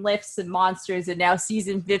urban lifts and monsters, and now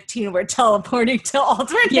season 15 we're teleporting to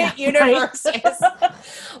alternate universes. Right?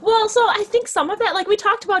 Well, so I think some of that, like we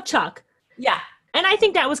talked about Chuck. Yeah. And I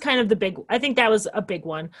think that was kind of that was a big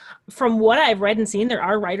one. From what I've read and seen, there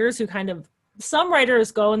are writers who some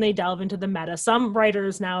writers go and they delve into the meta. Some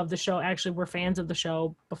writers now of the show actually were fans of the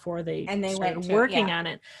show before they started working on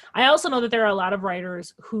it. I also know that there are a lot of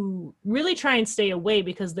writers who really try and stay away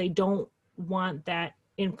because they don't want that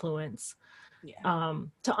influence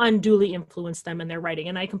to unduly influence them in their writing.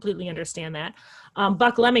 And I completely understand that.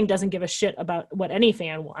 Buck Lemming doesn't give a shit about what any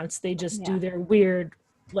fan wants. They just do their weird,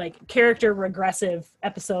 like, character regressive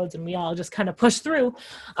episodes, and we all just kind of push through.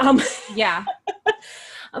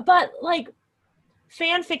 But like,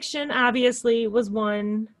 fan fiction obviously was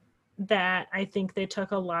one that I think they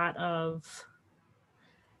took a lot of.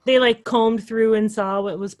 They like combed through and saw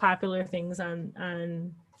what was popular things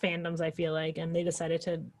on fandoms, I feel like, and they decided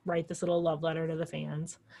to write this little love letter to the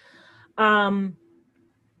fans.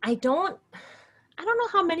 I don't know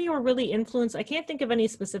how many were really influenced. I can't think of any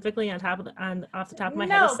specifically off the top of my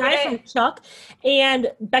head. Aside from Chuck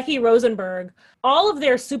and Becky Rosenberg, all of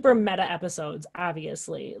their super meta episodes,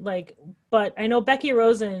 obviously. Like, but I know Becky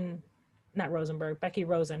Rosen.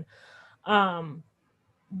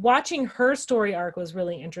 Watching her story arc was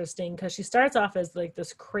really interesting because she starts off as like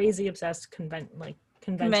this crazy obsessed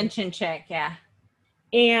convention chick, yeah.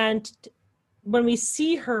 And when we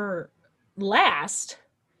see her last,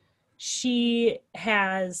 she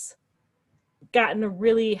has gotten a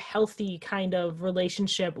really healthy kind of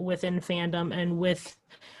relationship within fandom and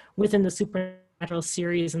within the Supernatural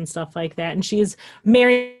series and stuff like that. And she's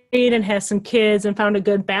married and has some kids and found a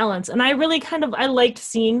good balance. And I really I liked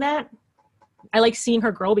seeing that. I liked seeing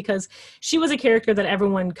her grow because she was a character that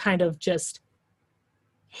everyone kind of just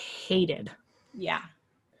hated. Yeah.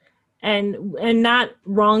 And not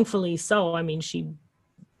wrongfully so. I mean, she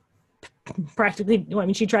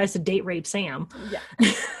she tries to date rape Sam. Yeah.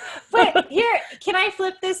 But here, can I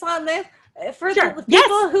flip this on this? For sure. The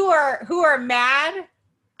people who are mad,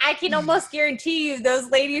 I can almost guarantee you those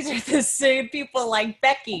ladies are the same people like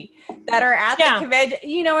Becky that are at the convention.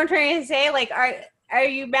 You know what I'm trying to say? Like, are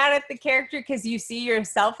you mad at the character because you see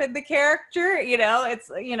yourself in the character? It's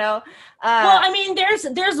well, I mean,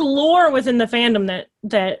 there's lore within the fandom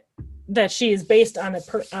that she is based on a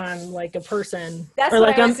person. That's or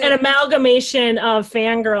like an amalgamation of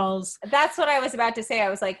fangirls. That's what I was about to say. I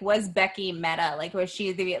was like, was Becky meta? Like, was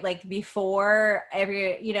she before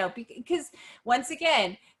because once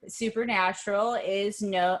again, Supernatural is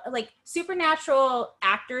Supernatural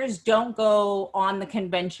actors don't go on the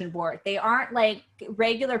convention board. They aren't like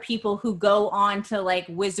regular people who go on to like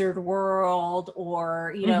Wizard World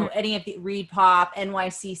or any of the Reed Pop,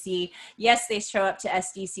 NYCC. Yes, they show up to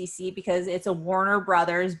SDCC because it's a Warner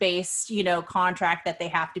Brothers based contract that they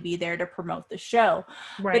have to be there to promote the show.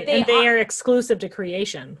 Right, but they are exclusive to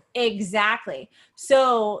Creation. Exactly.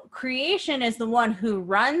 So Creation is the one who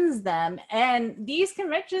runs them, and these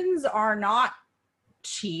conventions are not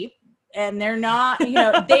cheap. and they're not, it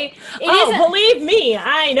Oh, isn't. believe me,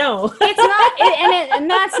 I know. It's not, and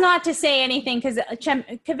that's not to say anything, because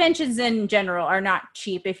conventions in general are not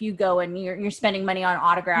cheap. If you go and you're spending money on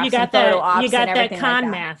autographs You got and photo that. ops You got and that everything con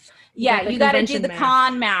like that. math. Yeah, you got to do convention the math.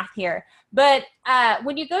 con math here. But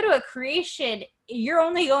when you go to a creation, you're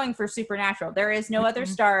only going for Supernatural. There is no other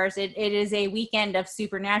stars. It is a weekend of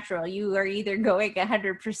Supernatural. You are either going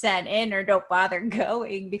 100% in or don't bother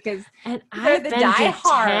going, because And they're I've the been to 10.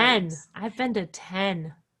 diehards. I've been to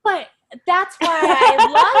 10. But that's why I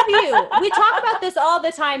love you. We talk about this all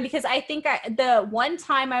the time, because I think the one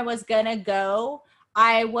time I was gonna go,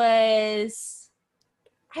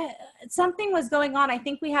 something was going on. I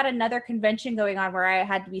think we had another convention going on where I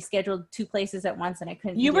had to be scheduled 2 places at once, and I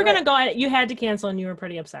couldn't. You were going to go, you had to cancel, and you were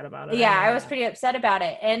pretty upset about it. Yeah, I was pretty upset about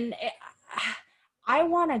it. And I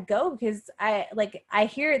want to go because I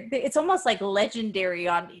hear it's almost like legendary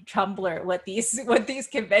on Tumblr what these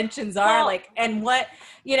conventions are like, and what,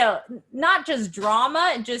 not just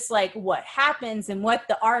drama, just like what happens and what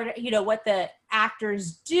the art, what the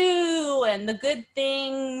actors do and the good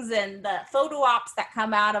things and the photo ops that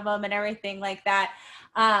come out of them and everything like that.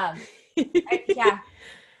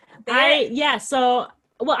 So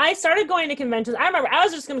I started going to conventions. I remember I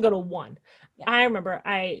was just going to go to one. Yeah. I remember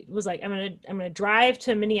I was like, I'm going to drive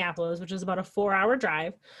to Minneapolis, which is about a 4-hour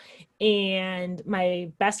drive. And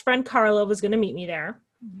my best friend Carla was going to meet me there.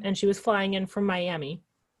 Mm-hmm. And she was flying in from Miami.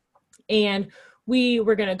 And we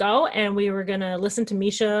were going to go and we were going to listen to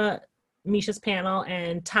Misha's panel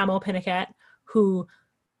and Tomo Pinnicat, who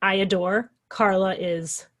I adore. Carla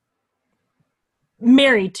is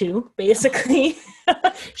married to, basically.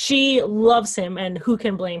 She loves him, and who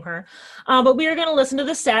can blame her? But we were going to listen to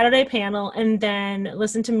the Saturday panel and then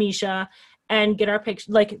listen to Misha and get a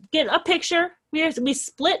picture. We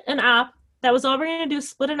split an op. That was all we're going to do,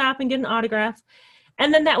 split an op and get an autograph.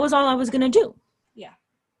 And then that was all I was going to do. Yeah.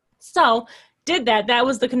 So did that. That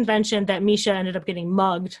was the convention that Misha ended up getting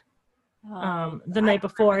mugged the night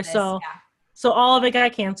before. So all of it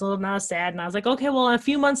got canceled, and I was sad. And I was like, okay, well, a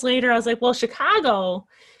few months later, I was like, well, Chicago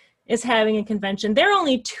is having a convention. They're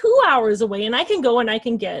only 2 hours away, and I can go and I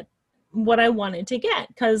can get what I wanted to get.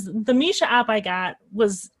 Because the Misha op I got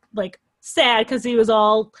was like sad because he was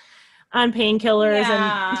all on painkillers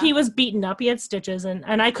and he was beaten up. He had stitches,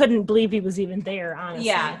 and I couldn't believe he was even there, honestly.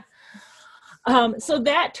 Yeah. So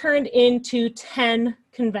that turned into 10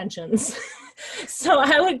 conventions. So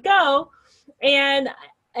I would go and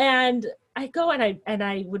I go and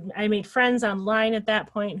I made friends online at that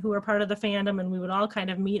point who were part of the fandom, and we would all kind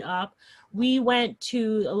of meet up. We went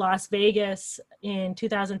to Las Vegas in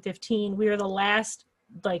 2015. We were the last,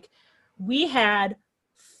 we had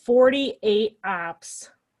 48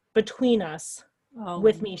 ops between us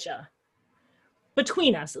with Misha.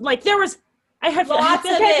 Between us. There was, there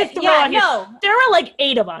were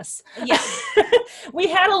 8 of us. Yeah. We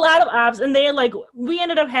had a lot of ops, and we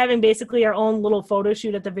ended up having basically our own little photo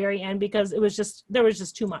shoot at the very end because there was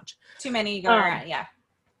just too much. Too many going around, yeah.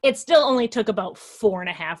 It still only took about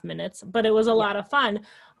 4.5 minutes, but it was a lot of fun.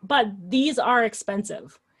 But these are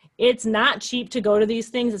expensive. It's not cheap to go to these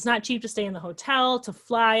things. It's not cheap to stay in the hotel, to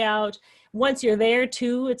fly out. Once you're there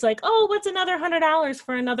too, it's like, oh, what's another $100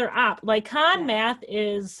 for another op? Con math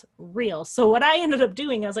is real. So what I ended up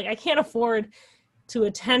doing, I was like, I can't afford to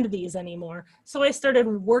attend these anymore. So I started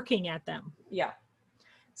working at them. Yeah.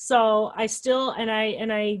 So I still, and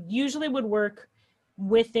I usually would work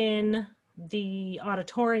within the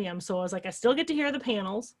auditorium. So I was like, I still get to hear the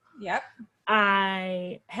panels. Yep.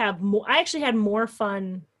 I actually had more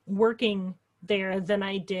fun working there than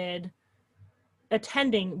I did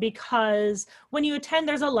attending, because when you attend,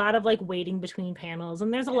 there's a lot of waiting between panels,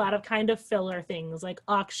 and there's a lot of kind of filler things like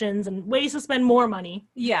auctions and ways to spend more money.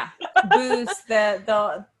 Yeah. Booths,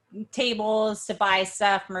 the tables to buy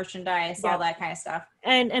stuff, merchandise, all that kind of stuff.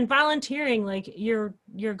 And volunteering, you're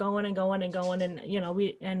going and going and going,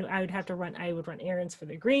 and I would run errands for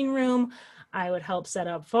the green room. I would help set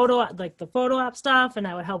up the photo op stuff, and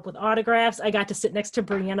I would help with autographs. I got to sit next to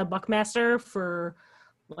Brianna Buckmaster for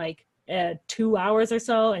 2 hours or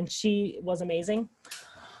so, and she was amazing.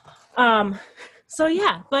 So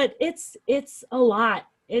yeah, but it's a lot.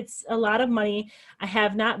 It's a lot of money. I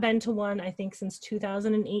have not been to one, I think, since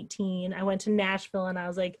 2018. I went to Nashville, and I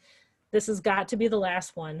was like, this has got to be the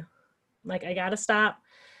last one. I gotta stop.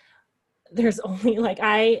 There's only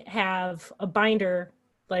I have a binder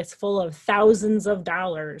that's full of thousands of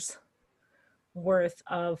dollars worth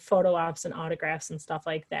of photo ops and autographs and stuff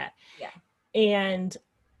like that. Yeah. And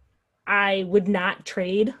I would not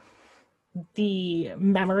trade the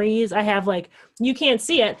memories. I have you can't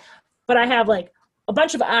see it, but I have a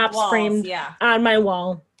bunch of ops framed on my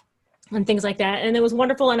wall. and things like that. And it was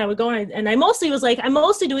wonderful. And I would go and I mostly was like, I'm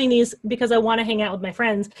mostly doing these because I want to hang out with my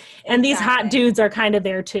friends. And these hot dudes are kind of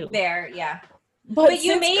there too. Yeah. But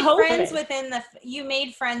you made COVID,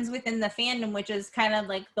 friends within the fandom, which is kind of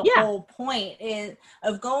like the whole point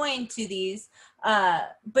of going to these.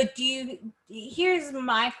 But here's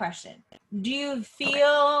my question. Do you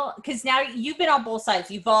feel, because now you've been on both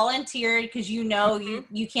sides, you volunteered because you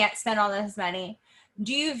can't spend all this money.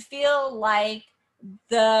 Do you feel like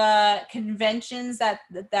the conventions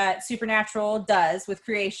that Supernatural does with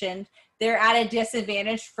creation, they're at a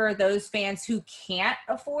disadvantage for those fans who can't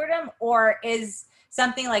afford them? Or is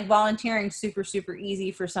something like volunteering super, super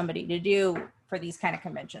easy for somebody to do for these kind of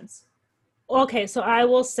conventions? Okay, so I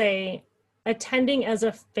will say attending as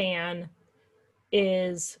a fan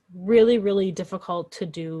is really, really difficult to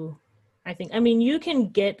do, I think. I mean, you can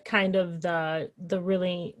get kind of the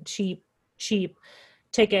really cheap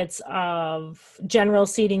tickets of general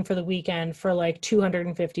seating for the weekend for like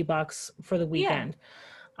 $250 for the weekend.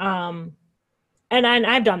 Yeah. And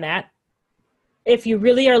I've done that. If you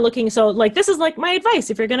really are looking, so like, this is like my advice.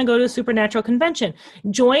 If you're going to go to a Supernatural convention,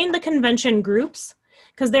 join the convention groups,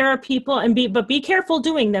 because there are people, but be careful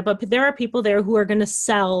doing that. But there are people there who are going to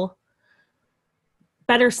sell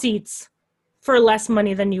better seats for less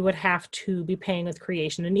money than you would have to be paying with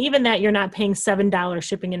creation. And even that, you're not paying $7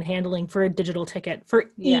 shipping and handling for a digital ticket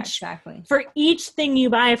for each thing you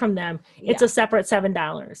buy from them. It's a separate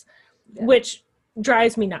 $7, which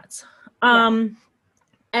drives me nuts.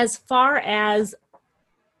 As far as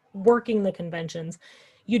working the conventions,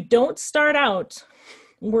 you don't start out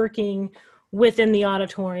working within the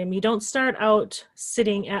auditorium. You don't start out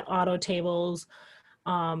sitting at auto tables.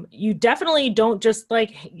 You definitely don't just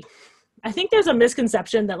like, I think there's a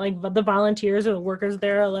misconception that like the volunteers or the workers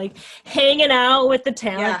there are like hanging out with the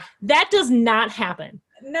talent. Yeah. That does not happen.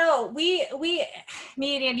 No, me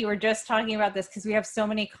and Andy were just talking about this because we have so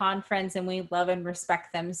many con friends and we love and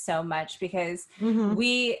respect them so much because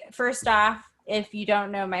first off, if you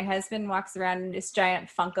don't know, my husband walks around in this giant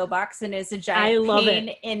Funko box and is a giant pain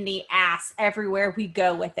in the ass everywhere we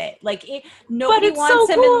go with it. Like nobody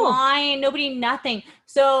wants him in line, nothing.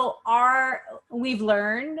 So we've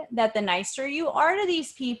learned that the nicer you are to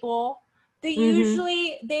these people, they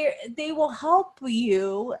usually they will help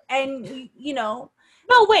you, and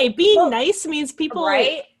no way. Being nice means people,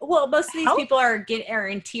 right? Well, most of these people are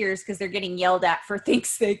in tears because they're getting yelled at for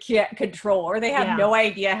things they can't control, or they have no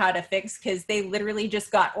idea how to fix because they literally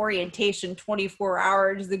just got orientation 24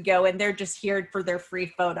 hours ago and they're just here for their free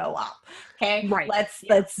photo op. Okay, right?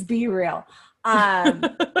 Let's be real.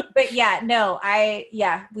 But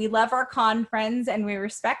we love our con friends and we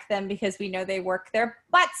respect them because we know they work their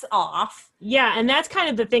butts off. Yeah, and that's kind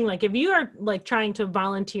of the thing. Like if you are like trying to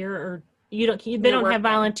volunteer or they don't have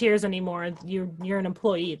volunteers anymore. You're an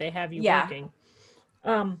employee. They have you working.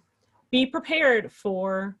 Be prepared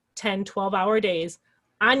for 10, 12-hour days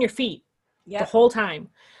on your feet the whole time.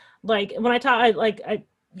 Like when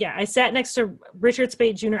I sat next to Richard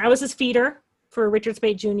Speight Jr. I was his feeder for Richard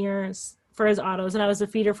Speight Jr. for his autos, and I was a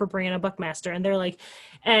feeder for Brianna Buckmaster. And they're like,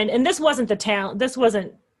 and this wasn't the talent. This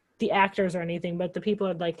wasn't the actors or anything, but the people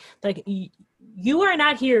are like you are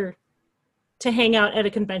not here to hang out at a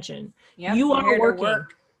convention. Yep, you are working.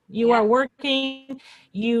 You are working.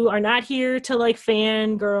 You are not here to like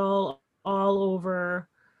fangirl all over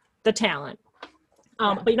the talent.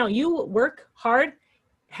 But you work hard,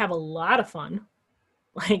 have a lot of fun.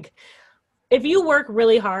 Like if you work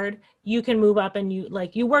really hard, you can move up and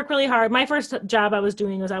you work really hard. My first job I was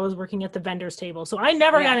doing was I was working at the vendor's table. So I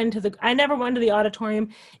never I never went to the auditorium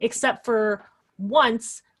except for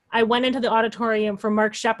once. I went into the auditorium for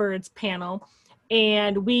Mark Shepard's panel,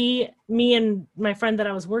 and me and my friend that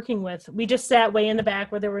I was working with, we just sat way in the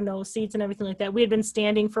back where there were no seats and everything like that. We had been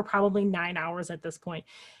standing for probably 9 hours at this point.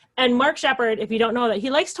 And Mark Shepard, if you don't know that, he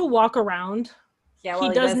likes to walk around. Yeah,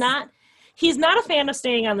 well, he's not a fan of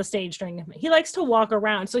staying on the stage during him. He likes to walk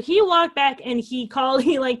around. So he walked back and he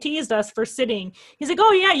teased us for sitting. He's like,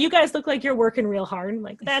 "Oh yeah, you guys look like you're working real hard." I'm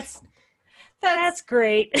like, that's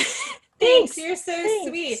great. Thanks. You're so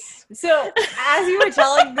sweet. So as you were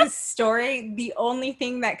telling this story, the only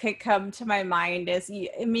thing that could come to my mind is me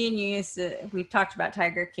and you we've talked about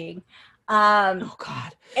Tiger King. Oh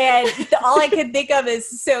God. And all I could think of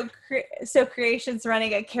is so Creation's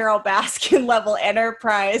running a Carol Baskin level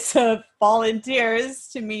enterprise of volunteers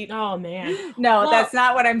to meet. Oh man. No, that's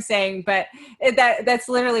not what I'm saying, but that's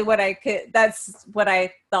literally what that's what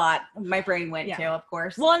I thought my brain went to, of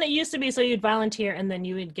course. Well, and it used to be so you'd volunteer and then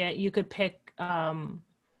you could pick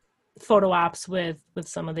photo ops with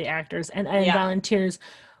some of the actors and volunteers.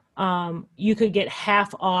 You could get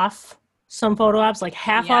half off some photo ops, like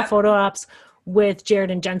half Yep. off photo ops with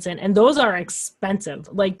Jared and Jensen, and those are expensive.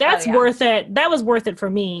 Like that's yeah. worth it. That was worth it for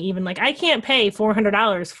me. Even like I can't pay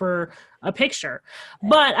 $400 for a picture,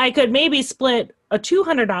 but I could maybe split a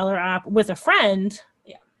 $200 op with a friend,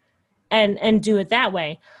 Yeah. and do it that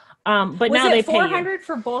way. But Was now it they pay you. $400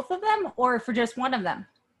 for both of them or for just one of them?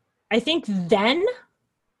 I think then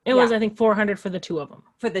it was, I think, $400 for the two of them.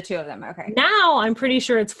 For the two of them, okay. Now I'm pretty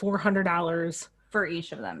sure it's $400. For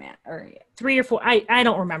each of them, yeah. Or yeah. 3 or 4. I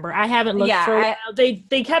don't remember. I haven't looked Yeah, for a while.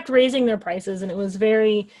 They kept raising their prices, and it was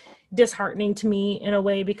very disheartening to me in a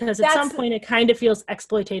way, because at some point it kind of feels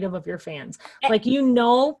exploitative of your fans. Like, you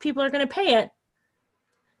know, people are going to pay it,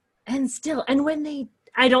 and when they,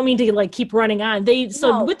 I don't mean to like keep running on.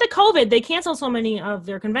 With the COVID, they cancel so many of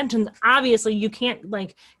their conventions. Obviously, you can't,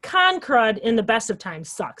 like, con crud in the best of times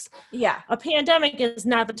sucks. Yeah. A pandemic is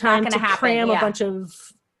not the time to cram yeah. a bunch of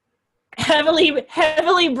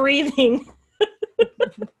heavily breathing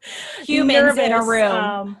humans in a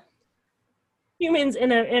room. Humans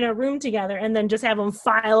in a room together, and then just have them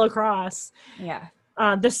file across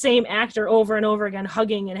the same actor over and over again,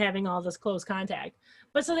 hugging and having all this close contact.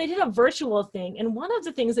 But so they did a virtual thing, and one of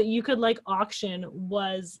the things that you could like auction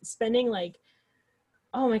was spending like,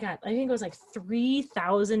 oh my God, I think it was like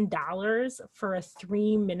 $3,000 for a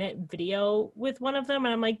 3-minute video with one of them.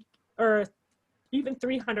 And I'm like, or even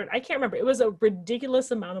 300, I can't remember. It was a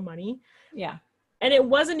ridiculous amount of money. Yeah. And it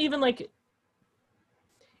wasn't even like,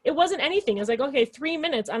 it wasn't anything. It was like, okay, 3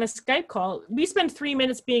 minutes on a Skype call. We spent 3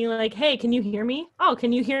 minutes being like, hey, can you hear me? Oh,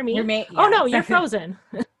 can you hear me? Oh no, you're frozen.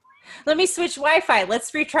 Let me switch Wi-Fi.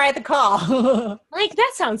 Let's retry the call. Like,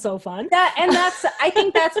 that sounds so fun. I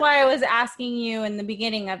think that's why I was asking you in the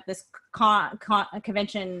beginning of this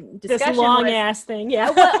convention discussion. This long ass thing, yeah.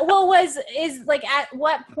 Is like, at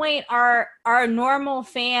what point are normal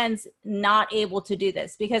fans not able to do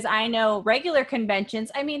this? Because I know regular conventions,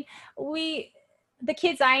 I mean, the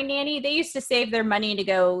Kids I Nanny, they used to save their money to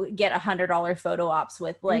go get $100 photo ops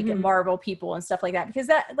with like Marvel people and stuff like that, because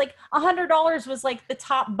that, like, $100 was like the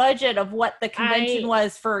top budget of what the convention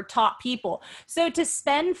was for top people. So to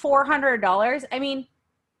spend $400, I mean,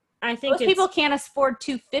 I think most people can't afford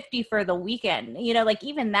 $250 for the weekend. You know, like,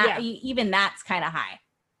 even that's kind of high.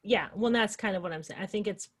 Yeah, well, that's kind of what I'm saying. I think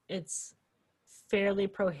it's fairly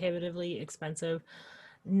prohibitively expensive,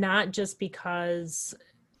 not just because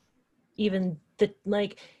even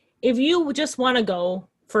like, if you just want to go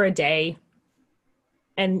for a day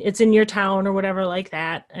and it's in your town or whatever like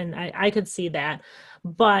that, and I could see that,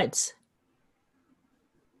 but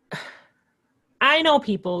I know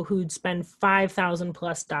people who'd spend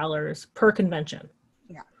 $5,000+ per convention.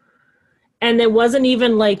 Yeah. And it wasn't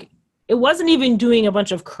even doing a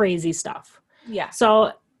bunch of crazy stuff. Yeah.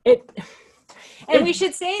 So we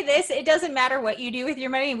should say this, it doesn't matter what you do with your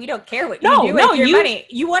money. We don't care what you do with your money.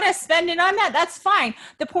 You want to spend it on that, that's fine.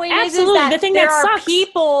 The point is that there are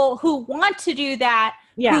people who want to do that,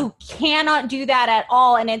 who cannot do that at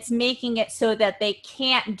all, and it's making it so that they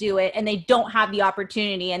can't do it and they don't have the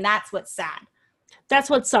opportunity, and that's what's sad. That's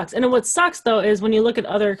what sucks. And what sucks, though, is when you look at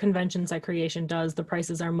other conventions that Creation does, the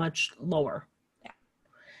prices are much lower. Yeah.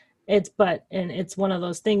 It's one of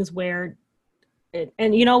those things where,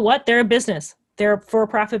 and you know what? They're a business. They're a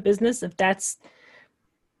for-profit business. They're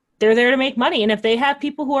there to make money. And if they have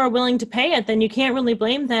people who are willing to pay it, then you can't really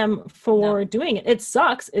blame them for doing it. It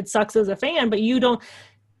sucks. It sucks as a fan, but you don't,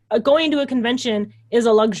 going to a convention is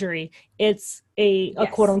a luxury. It's a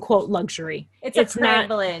quote unquote luxury. It's a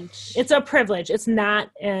privilege. It's a privilege. It's not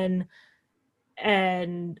a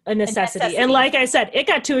necessity. And like I said, it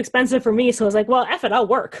got too expensive for me. So I was like, well, F it, I'll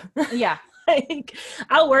work. Yeah. Like,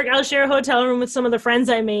 I'll work. I'll share a hotel room with some of the friends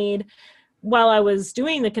I made while I was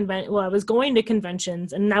doing I was going to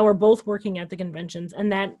conventions, and now we're both working at the conventions,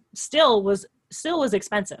 and that still was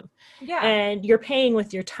expensive. Yeah. And you're paying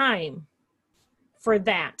with your time for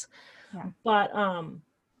that. Yeah. But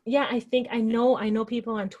I know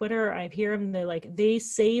people on Twitter, I hear them, they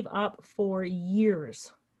save up for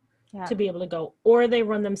years to be able to go, or they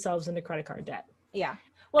run themselves into credit card debt. Yeah.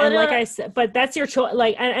 Well, and like I said, but that's your choice.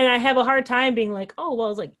 Like, and I have a hard time being like, oh, well,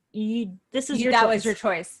 it's like, this is your choice. That was your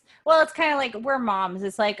choice. Well, it's kind of like, we're moms.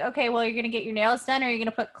 It's like, okay, well, you're going to get your nails done, or you're going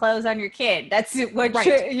to put clothes on your kid. That's what,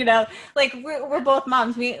 like, we're both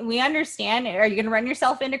moms. We understand. Are you going to run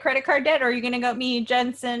yourself into credit card debt, or are you going to go meet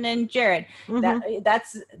Jensen and Jared? Mm-hmm.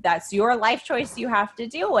 That's your life choice you have to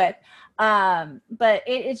deal with. But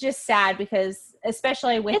it's just sad because,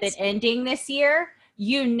 especially with it ending this year,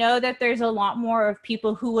 you know that there's a lot more of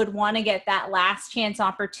people who would want to get that last chance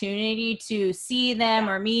opportunity to see them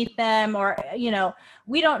or meet them, or, you know,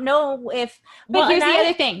 we don't know if, but here's the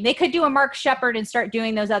other thing. They could do a Mark Shepard and start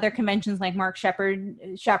doing those other conventions like Mark Shepard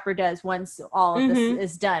does once all of this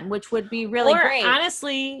is done, which would be really great.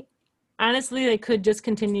 Honestly, they could just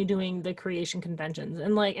continue doing the creation conventions,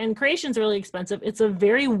 and creation's really expensive. It's a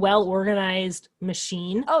very well organized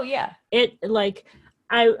machine. Oh yeah.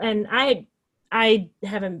 I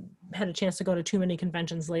haven't had a chance to go to too many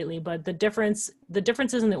conventions lately, but the differences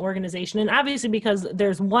in the organization, and obviously because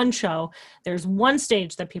there's one show, there's one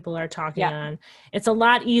stage that people are talking on. It's a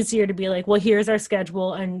lot easier to be like, well, here's our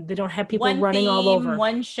schedule, and they don't have people running all over.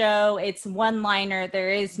 One show, it's one liner.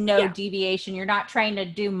 There is no deviation. You're not trying to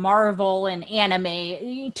do Marvel and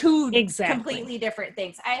anime, two completely different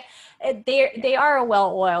things. They are a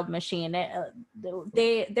well-oiled machine.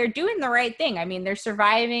 They're doing the right thing. I mean, they're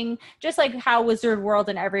surviving, just like how Wizard World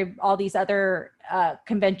and all these other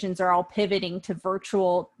conventions are all pivoting to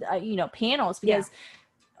virtual, panels, because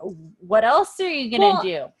what else are you going to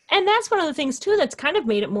do? And that's one of the things too that's kind of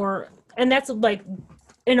made it more, and that's like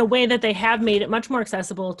in a way that they have made it much more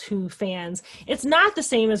accessible to fans. It's not the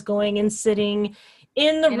same as going and sitting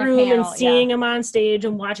in the room and seeing them on stage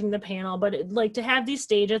and watching the panel, but to have these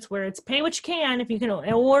stages where it's pay what you can, if you can,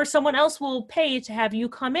 or someone else will pay to have you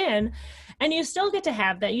come in, and you still get to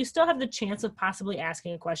have that. You still have the chance of possibly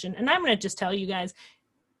asking a question. And I'm going to just tell you guys,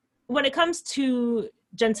 when it comes to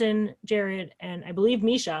Jensen, Jared, and I believe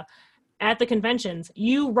Misha at the conventions,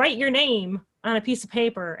 you write your name on a piece of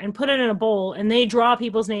paper and put it in a bowl, and they draw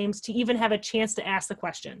people's names to even have a chance to ask the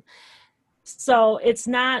question. So it's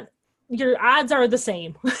not, your odds are the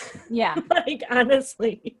same. Yeah.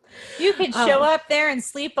 Honestly. You could show up there and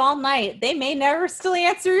sleep all night. They may never still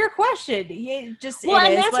answer your question. And that's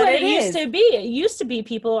what it used to be. It used to be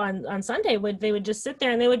people on Sunday they would just sit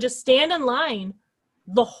there and they would just stand in line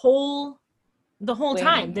the whole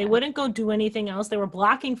time. They wouldn't go do anything else. They were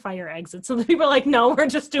blocking fire exits. So the people are like, no, we're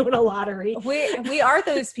just doing a lottery. We are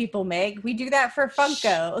those people, Meg. We do that for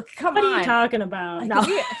Funko. Come on. What are you talking about? No.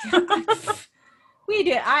 We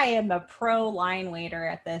do. I am a pro line waiter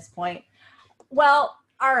at this point. Well,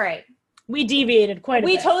 all right. We deviated quite a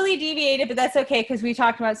bit. We totally deviated, but that's okay because we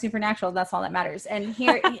talked about Supernatural. That's all that matters. And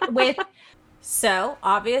here so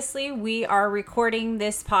obviously we are recording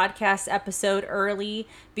this podcast episode early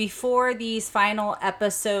before these final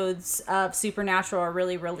episodes of Supernatural are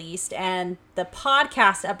really released. And the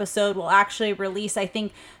podcast episode will actually release, I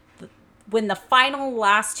think, when the final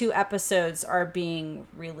last two episodes are being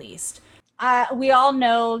released. We all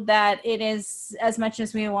know that it is, as much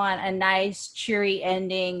as we want a nice, cheery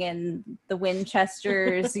ending and the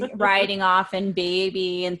Winchesters riding off in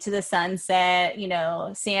Baby into the sunset,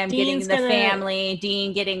 Sam Dean's getting the family,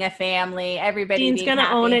 Dean getting a family, everybody Dean's being gonna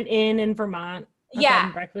happy. Own it Inn in Vermont.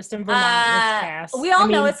 Breakfast in Vermont with Cass. We all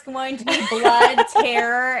know it's going to be blood,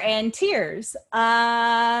 terror, and tears.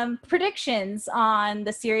 Predictions on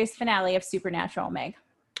the series finale of Supernatural, Meg?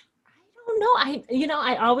 No,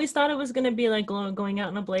 I always thought it was going to be like going out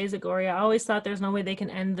in a blaze at Gloria. I always thought there's no way they can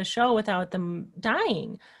end the show without them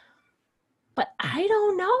dying. But I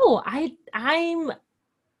don't know.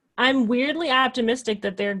 I'm weirdly optimistic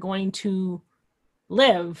that they're going to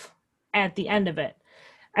live at the end of it.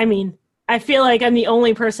 I mean, I feel like I'm the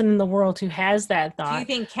only person in the world who has that thought. Do you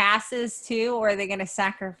think Cass is too, or are they going to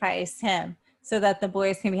sacrifice him so that the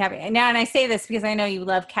boys can be happy? Now, and I say this because I know you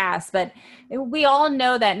love Cass, but we all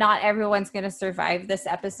know that not everyone's going to survive this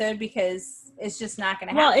episode because it's just not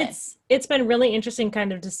going to happen. Well, it's been really interesting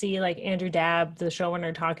kind of to see like Andrew Dabb, the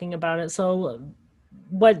showrunner, talking about it. So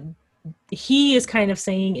what he is kind of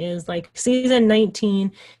saying is like season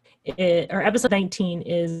 19 or episode 19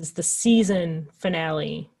 is the season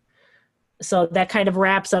finale. So that kind of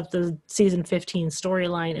wraps up the season 15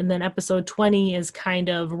 storyline. And then episode 20 is kind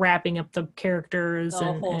of wrapping up the characters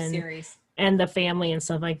and series and the family and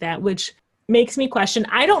stuff like that, which makes me question.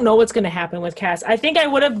 I don't know what's going to happen with Cass. I think I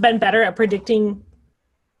would have been better at predicting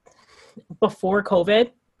before COVID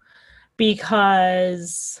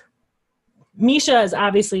because Misha has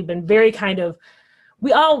obviously been very kind of,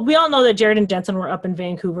 we all know that Jared and Jensen were up in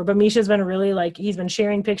Vancouver, but Misha's been really like, he's been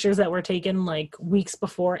sharing pictures that were taken like weeks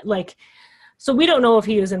before, so we don't know if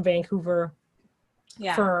he was in Vancouver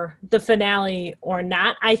for the finale or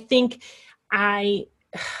not. I think I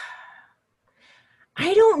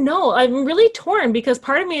don't know. I'm really torn because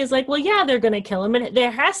part of me is like, well, yeah, they're going to kill him. And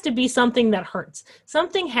there has to be something that hurts.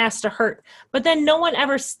 Something has to hurt. But then no one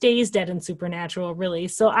ever stays dead in Supernatural, really.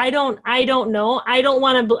 So I don't know. I don't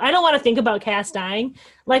want to think about Cass dying.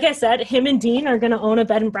 Like I said, him and Dean are going to own a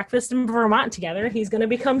bed and breakfast in Vermont together. He's going to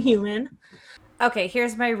become human. Okay,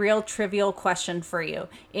 here's my real trivial question for you.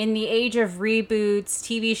 In the age of reboots,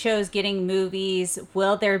 TV shows getting movies,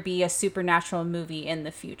 will there be a Supernatural movie in the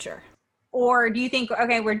future? Or do you think,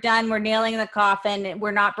 okay, we're done, we're nailing the coffin, we're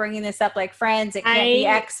not bringing this up like Friends, it can't be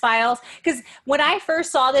X-Files? Because when I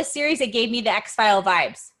first saw this series, it gave me the X-File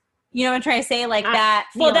vibes. You know what I'm trying to say? Like that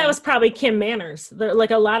feeling. Well, that was probably Kim Manners.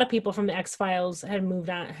 Like a lot of people from the X-Files had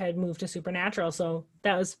moved to Supernatural. So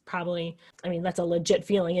that was probably, I mean, that's a legit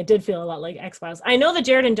feeling. It did feel a lot like X-Files. I know that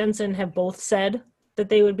Jared and Jensen have both said that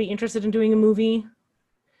they would be interested in doing a movie,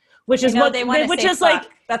 which is what they want to which say. Is fuck.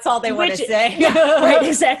 Like that's all they want to say. Yeah, right,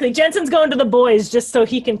 exactly. Jensen's going to The Boys just so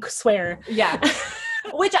he can swear. Yeah.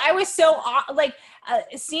 Which I was so like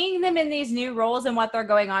seeing them in these new roles and what they're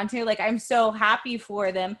going on to, like I'm so happy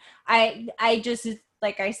for them. I just,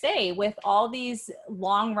 like I say, with all these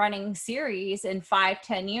long running series in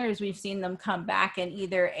 5-10 years, we've seen them come back in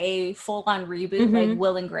either a full on reboot like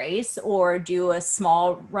Will and Grace, or do a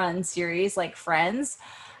small run series like Friends.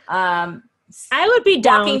 I would be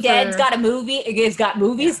down. Walking Dead's got a movie. It's got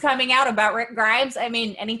movies coming out about Rick Grimes. I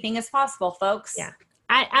mean, anything is possible, folks. Yeah.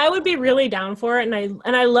 I would be really down for it,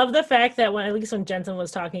 and I love the fact that at least when Jensen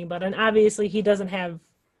was talking about it, and obviously he doesn't have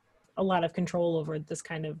a lot of control over this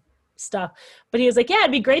kind of stuff, but he was like, yeah,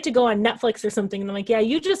 it'd be great to go on Netflix or something. And I'm like, yeah,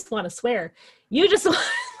 you just want to swear. You just want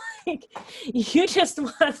to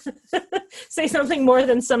say something more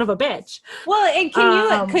than son of a bitch. Well, and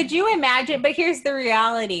could you imagine, but here's the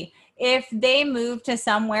reality. If they move to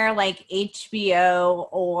somewhere like HBO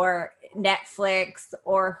or Netflix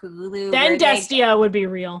or Hulu, then Destia would be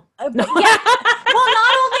real. Yeah. Well, not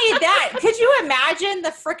only that, could you imagine the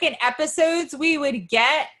freaking episodes we would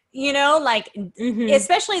get? You know, like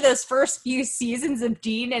especially those first few seasons of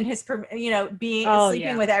Dean and his, being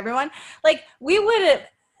sleeping with everyone. Like we would have,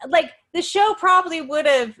 like the show probably would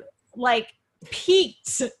have like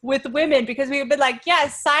peaked with women, because we would be like,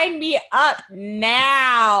 yes, sign me up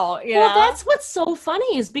now. Well, that's what's so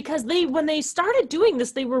funny is because when they started doing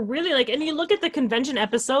this, they were really like, and you look at the convention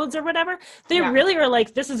episodes or whatever, they really are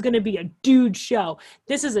like, this is going to be a dude show.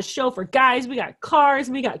 This is a show for guys. We got cars,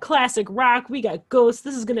 we got classic rock, we got ghosts.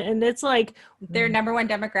 This is going to, and it's like their number one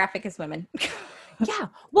demographic is women. Yeah.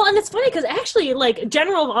 Well, and it's funny because actually like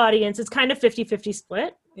general audience, it's kind of 50-50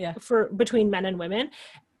 split between men and women.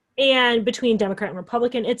 And between Democrat and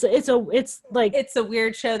Republican, it's a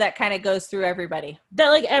weird show that kind of goes through everybody. That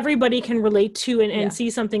like everybody can relate to and see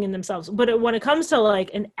something in themselves. But when it comes to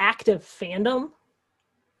like an active fandom,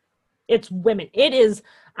 it's women. It is.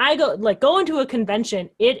 I go into a convention.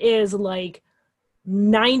 It is like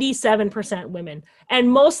 97% women,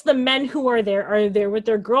 and most of the men who are there with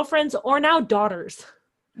their girlfriends or now daughters.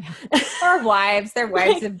 Or wives. Their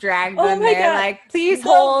wives have dragged them there. God. Like, please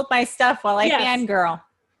hold my stuff while I fangirl.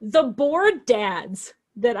 The bored dads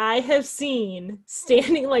that I have seen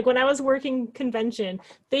standing, like when I was working convention,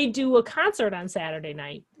 they do a concert on Saturday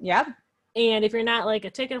night. Yep. And if you're not like a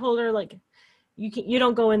ticket holder, like you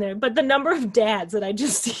don't go in there. But the number of dads that I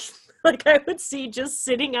just see, like I would see just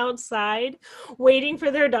sitting outside waiting for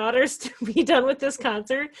their daughters to be done with this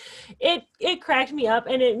concert, it cracked me up,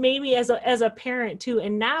 and it made me as a parent too.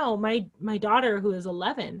 And now my daughter, who is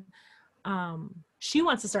 11, she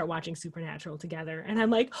wants to start watching Supernatural together. And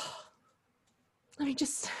I'm like, oh, let me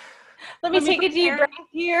take a deep breath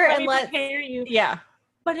here and let's prepare you. Yeah.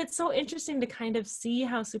 But it's so interesting to kind of see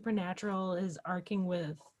how Supernatural is arcing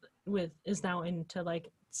is now into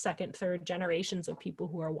like second, third generations of people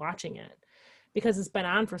who are watching it, because it's been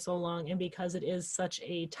on for so long and because it is such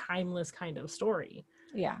a timeless kind of story.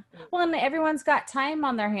 Yeah. Well, and everyone's got time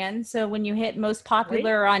on their hands. So when you hit most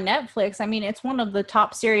popular on Netflix, I mean, it's one of the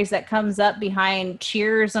top series that comes up behind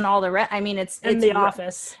Cheers and all the rest. I mean, it's The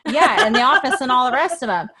Office. Yeah. And The Office and all the rest of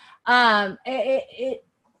them.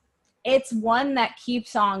 It's one that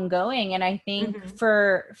keeps on going. And I think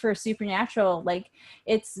for Supernatural, like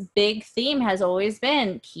its big theme has always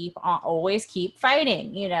been always keep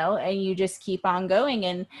fighting, and you just keep on going.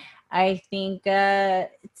 And I think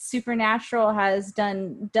Supernatural has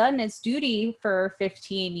done its duty for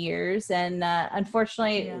 15 years. And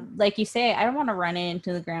unfortunately, like you say, I don't want to run it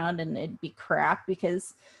into the ground and it'd be crap,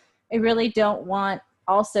 because I really don't want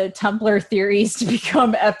also Tumblr theories to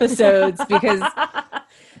become episodes because...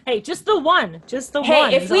 Hey, just the one.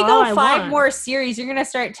 Hey, if we go 5 more series, you're going to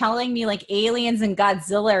start telling me like aliens and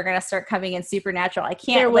Godzilla are going to start coming in Supernatural. I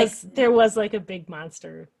can't. There was like a big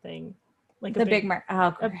monster thing. Like the big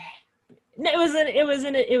oh, great.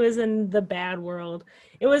 It was in the bad world.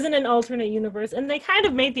 It was in an alternate universe, and they kind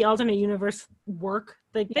of made the alternate universe work.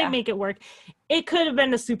 Like they make it work. It could have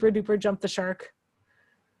been a super duper jump the shark.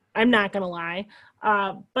 I'm not gonna lie,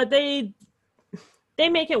 but they they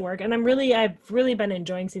make it work, and I've really been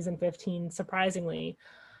enjoying season 15, surprisingly.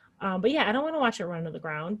 But yeah, I don't want to watch it run to the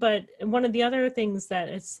ground. But one of the other things that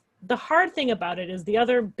it's the hard thing about it is the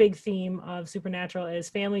other big theme of Supernatural is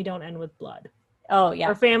family don't end with blood. Oh yeah.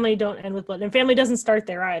 Or family don't end with blood. And family doesn't start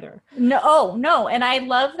there either. No, oh, no. And I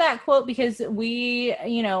love that quote because I'm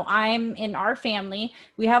in our family,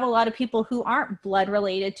 we have a lot of people who aren't blood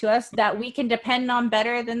related to us that we can depend on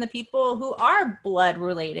better than the people who are blood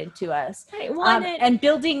related to us. Right. And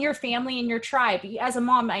building your family and your tribe. As a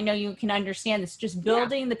mom, I know you can understand this, just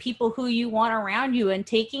building the people who you want around you and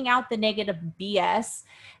taking out the negative BS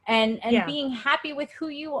and being happy with who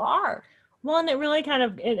you are. Well, and it really kind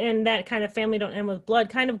of, and that kind of family don't end with blood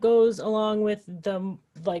kind of goes along with the,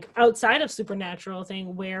 like, outside of Supernatural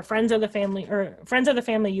thing where friends are the family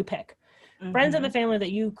you pick. Mm-hmm. Friends are the family that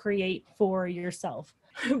you create for yourself.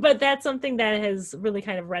 But that's something that has really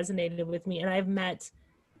kind of resonated with me. And I've met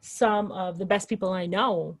some of the best people I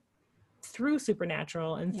know through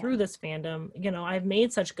Supernatural and through this fandom. You know, I've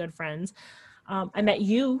made such good friends. I met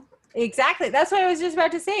you. Exactly. That's what I was just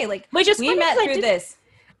about to say. Like, we met through this.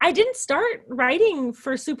 I didn't start writing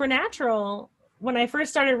for Supernatural when I first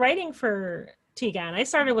started writing for Tegan. I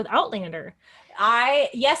started with Outlander. I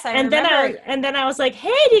remember. Then I was like, hey,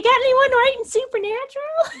 do you got anyone writing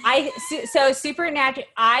Supernatural? So Supernatural,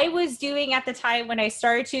 I was doing at the time when I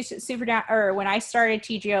started when I started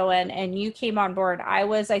TGON and you came on board, I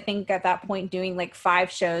was, I think at that point doing like 5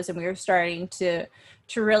 shows and we were starting to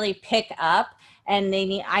really pick up, and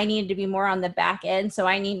I needed to be more on the back end. So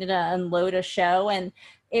I needed to unload a show, and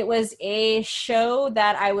it was a show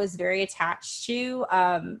that I was very attached to.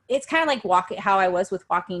 It's kind of like how I was with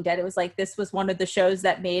Walking Dead. It was like, this was one of the shows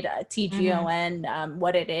that made TGON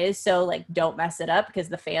what it is. So like, don't mess it up because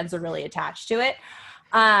the fans are really attached to it.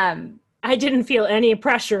 I didn't feel any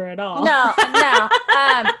pressure at all. No.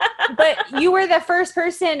 But you were the first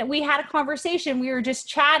person. We had a conversation. We were just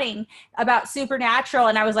chatting about Supernatural.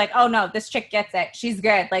 And I was like, oh no, this chick gets it. She's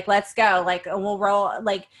good. Like, let's go. Like, we'll roll.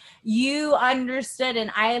 Like, you understood. And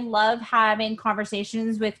I love having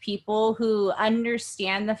conversations with people who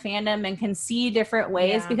understand the fandom and can see different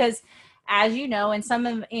ways because, as you know, in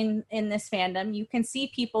this fandom, you can see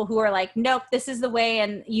people who are like, nope, this is the way,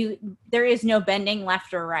 and there is no bending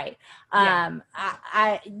left or right.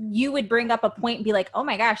 You would bring up a point and be like, oh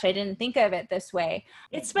my gosh, I didn't think of it this way.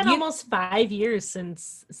 It's been almost 5 years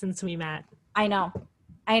since we met. I know,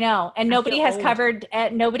 and nobody has covers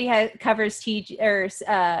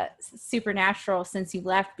Supernatural since you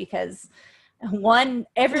left because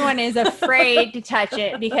everyone is afraid to touch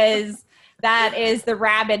it because that is the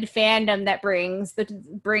rabid fandom that brings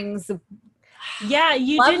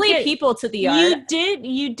lovely people to the yard.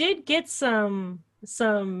 You did get some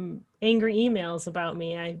angry emails about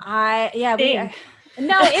me. No,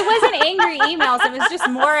 it wasn't angry emails. It was just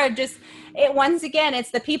more of once again, it's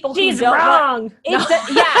the people who don't wrong. It's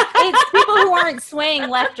people who aren't swaying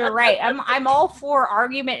left or right. I'm all for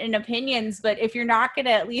argument and opinions, but if you're not going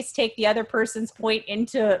to at least take the other person's point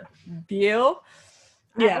into view,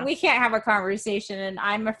 we can't have a conversation. And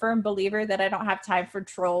I'm a firm believer that I don't have time for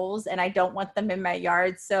trolls and I don't want them in my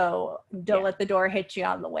yard. So don't let the door hit you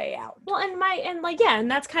on the way out. Well, and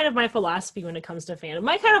that's kind of my philosophy when it comes to fandom.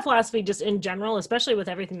 My kind of philosophy just in general, especially with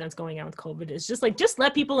everything that's going on with COVID, is just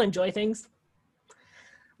let people enjoy things.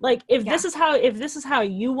 Like if this is how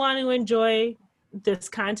you want to enjoy this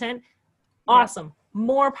content, awesome.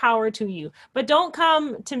 More power to you. But don't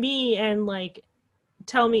come to me and like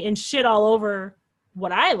tell me and shit all over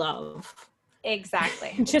what I love.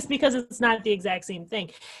 Exactly. Just because it's not the exact same thing.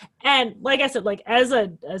 And like I said, like as a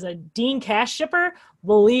Dean Cash shipper,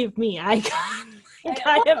 believe me, I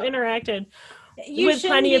have interacted with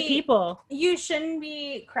plenty of people. You shouldn't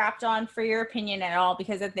be crapped on for your opinion at all,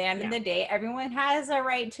 because at the end of the day, everyone has a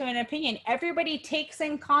right to an opinion. Everybody takes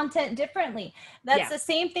in content differently. That's the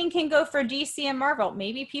same thing can go for DC and Marvel.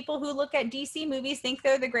 Maybe people who look at DC movies think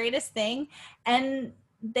they're the greatest thing, and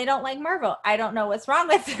they don't like Marvel. I don't know what's wrong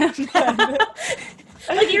with them.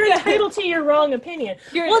 Like, you're entitled to your wrong opinion.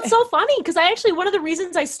 Well, it's so funny because one of the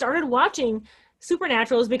reasons I started watching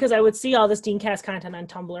Supernatural is because I would see all this Dean Cass content on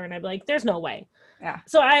Tumblr and I'd be like, there's no way. Yeah.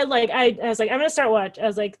 So I was like, I'm going to start watching. I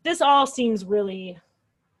was like, this all seems really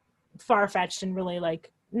far-fetched and really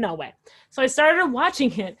like, no way. So I started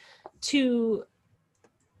watching it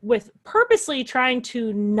with purposely trying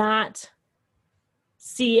to not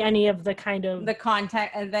see any of the kind of the content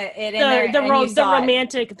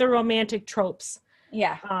the romantic tropes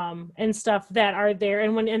and stuff that are there,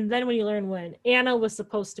 and then when you learn when Anna was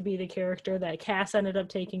supposed to be the character that Cass ended up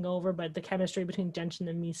taking over, but the chemistry between Genshin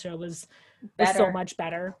and Misha was so much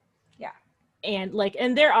better.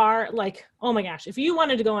 And there are like, oh my gosh, if you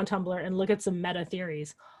wanted to go on Tumblr and look at some meta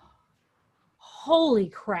theories, holy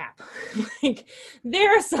crap. Like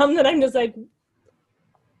there are some that I'm just like,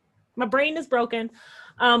 my brain is broken.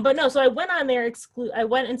 But no, so I went on there, I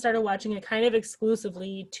went and started watching it kind of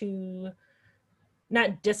exclusively to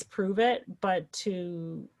not disprove it, but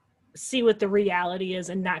to see what the reality is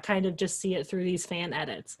and not kind of just see it through these fan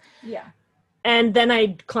edits. Yeah. And then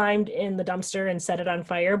I climbed in the dumpster and set it on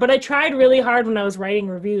fire. But I tried really hard when I was writing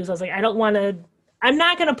reviews. I was like, I'm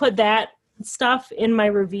not going to put that stuff in my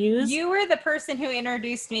reviews. You were the person who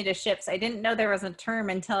introduced me to ships. I didn't know there was a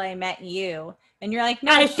term until I met you. And you're like,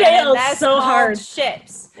 no, I Shannon, failed that's so called hard.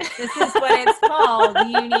 ships. This is what it's called.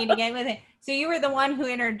 You need to get with it. So you were the one who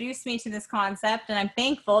introduced me to this concept, and I'm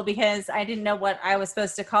thankful because I didn't know what I was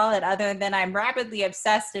supposed to call it other than I'm rapidly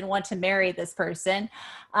obsessed and want to marry this person.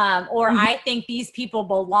 Or I think these people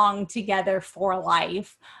belong together for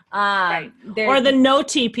life. Right. Or the no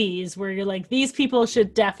TPs where you're like, these people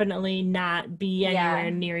should definitely not be anywhere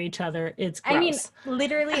near each other. It's gross. I mean,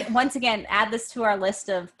 literally, once again, add this to our list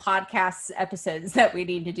of podcast episodes that we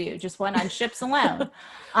need to do. Just one on ships alone.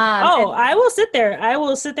 I will sit there. And I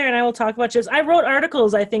will talk about ships. I wrote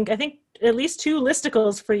articles, I think at least 2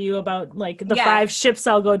 listicles for you about like the 5 ships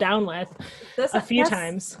I'll go down with a few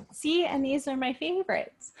times. See, and these are my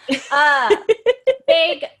favorites.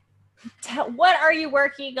 Big, what are you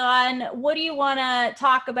working on? What do you want to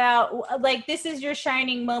talk about? Like, this is your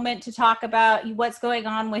shining moment to talk about what's going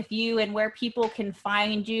on with you and where people can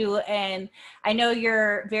find you. And I know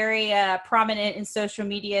you're very prominent in social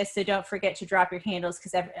media, so don't forget to drop your handles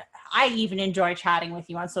because I even enjoy chatting with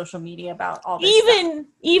you on social media about all this stuff.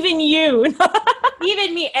 Even you.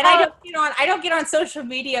 Even me. And I don't get on social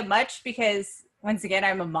media much because once again,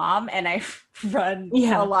 I'm a mom and I run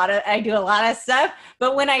I do a lot of stuff.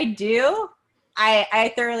 But when I do,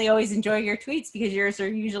 I thoroughly always enjoy your tweets because yours are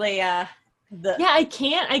usually I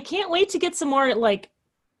can't wait to get some more like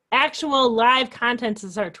actual live content to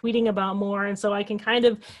start tweeting about more, and so I can kind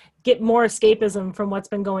of get more escapism from what's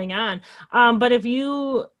been going on. But if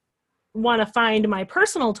you want to find my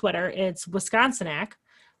personal Twitter, it's Wisconsinach,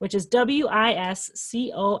 which is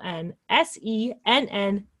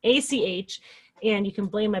WISCONSENNACH. And you can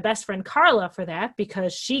blame my best friend Carla for that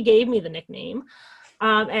because she gave me the nickname.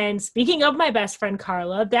 And speaking of my best friend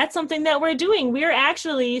Carla, that's something that we're doing. We're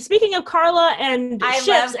actually, speaking of Carla and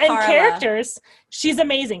ships and characters, she's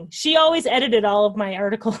amazing. She always edited all of my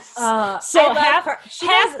articles. So half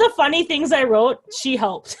the funny things I wrote, she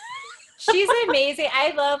helped. She's amazing.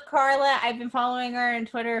 I love Carla. I've been following her on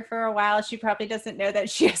Twitter for a while. She probably doesn't know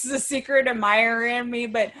that she has a secret admirer in me,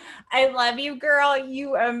 but I love you, girl.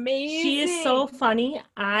 You amazing. She is so funny.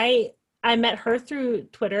 I met her through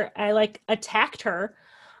Twitter. I attacked her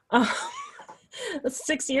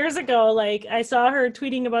 6 years ago. I saw her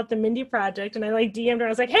tweeting about the Mindy Project and I DM'd her. I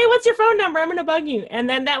was like, hey, what's your phone number? I'm going to bug you. And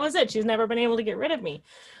then that was it. She's never been able to get rid of me.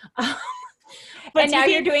 But now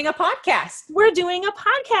you're doing a podcast. We're doing a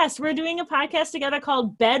podcast. We're doing a podcast together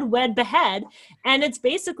called Bed, Wed, Behead. And it's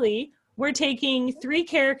basically, we're taking 3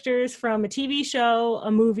 characters from a TV show,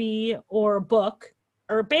 a movie, or a book,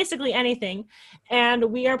 or basically anything.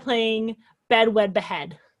 And we are playing Bed, Wed,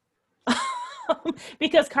 Behead.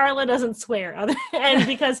 Because Carla doesn't swear. And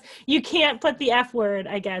because you can't put the F word,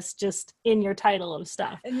 I guess, just in your title of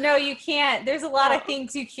stuff. No, you can't. There's a lot of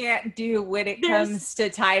things you can't do when it comes to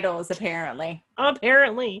titles, apparently.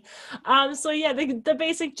 So yeah, the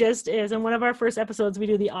basic gist is, in one of our first episodes, we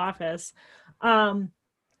do The Office.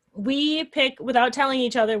 We pick, without telling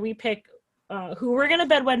each other, we pick who we're going to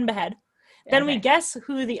bed, wed, and behead. Then we guess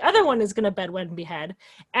who the other one is going to bed, wed, and behead.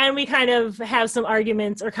 And we kind of have some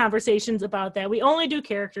arguments or conversations about that. We only do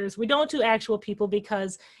characters. We don't do actual people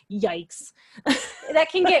because yikes. That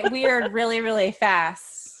can get weird really, really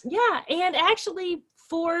fast. Yeah. And actually,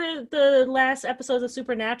 for the last episodes of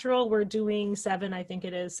Supernatural, we're doing 7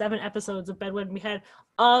 episodes of Bed, Wed, and Behead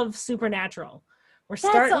of Supernatural. We're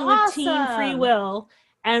starting with Team Free Will,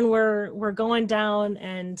 and we're going down,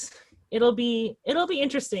 and it'll be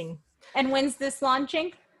interesting. And when's this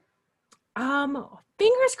launching?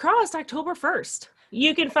 Fingers crossed, October 1st.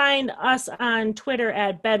 You can find us on Twitter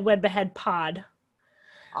at Bed, Wed, Behead Pod.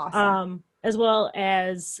 Awesome. As well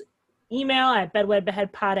as email at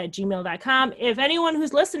bedwedbeheadpod@gmail.com. If anyone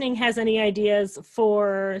who's listening has any ideas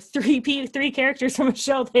for 3 characters from a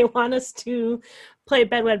show they want us to play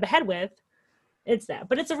Bed, Wed, Behead with, it's that.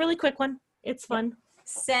 But it's a really quick one. It's fun.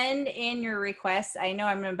 Send in your requests. I know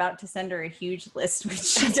I'm about to send her a huge list when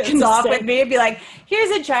she does off with me and be like, here's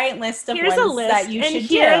a giant list of ones that you should do. And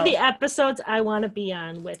here are the episodes I want to be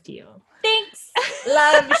on with you. Thanks.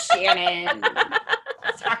 Love, Shannon.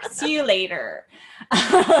 Talk to you later.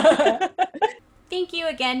 Thank you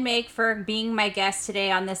again, Meg, for being my guest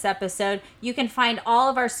today on this episode. You can find all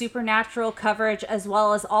of our Supernatural coverage as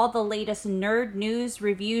well as all the latest nerd news,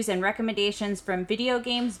 reviews, and recommendations from video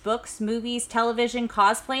games, books, movies, television,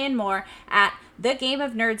 cosplay, and more at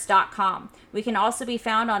thegameofnerds.com. We can also be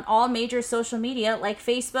found on all major social media like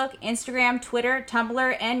Facebook, Instagram, Twitter,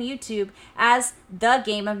 Tumblr, and YouTube as The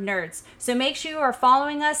Game of Nerds. So make sure you are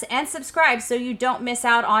following us and subscribe so you don't miss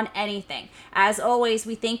out on anything. As always,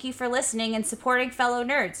 we thank you for listening and supporting fellow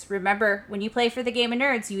nerds. Remember, when you play for the Game of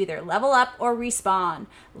Nerds, you either level up or respawn.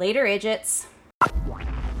 Later, idiots.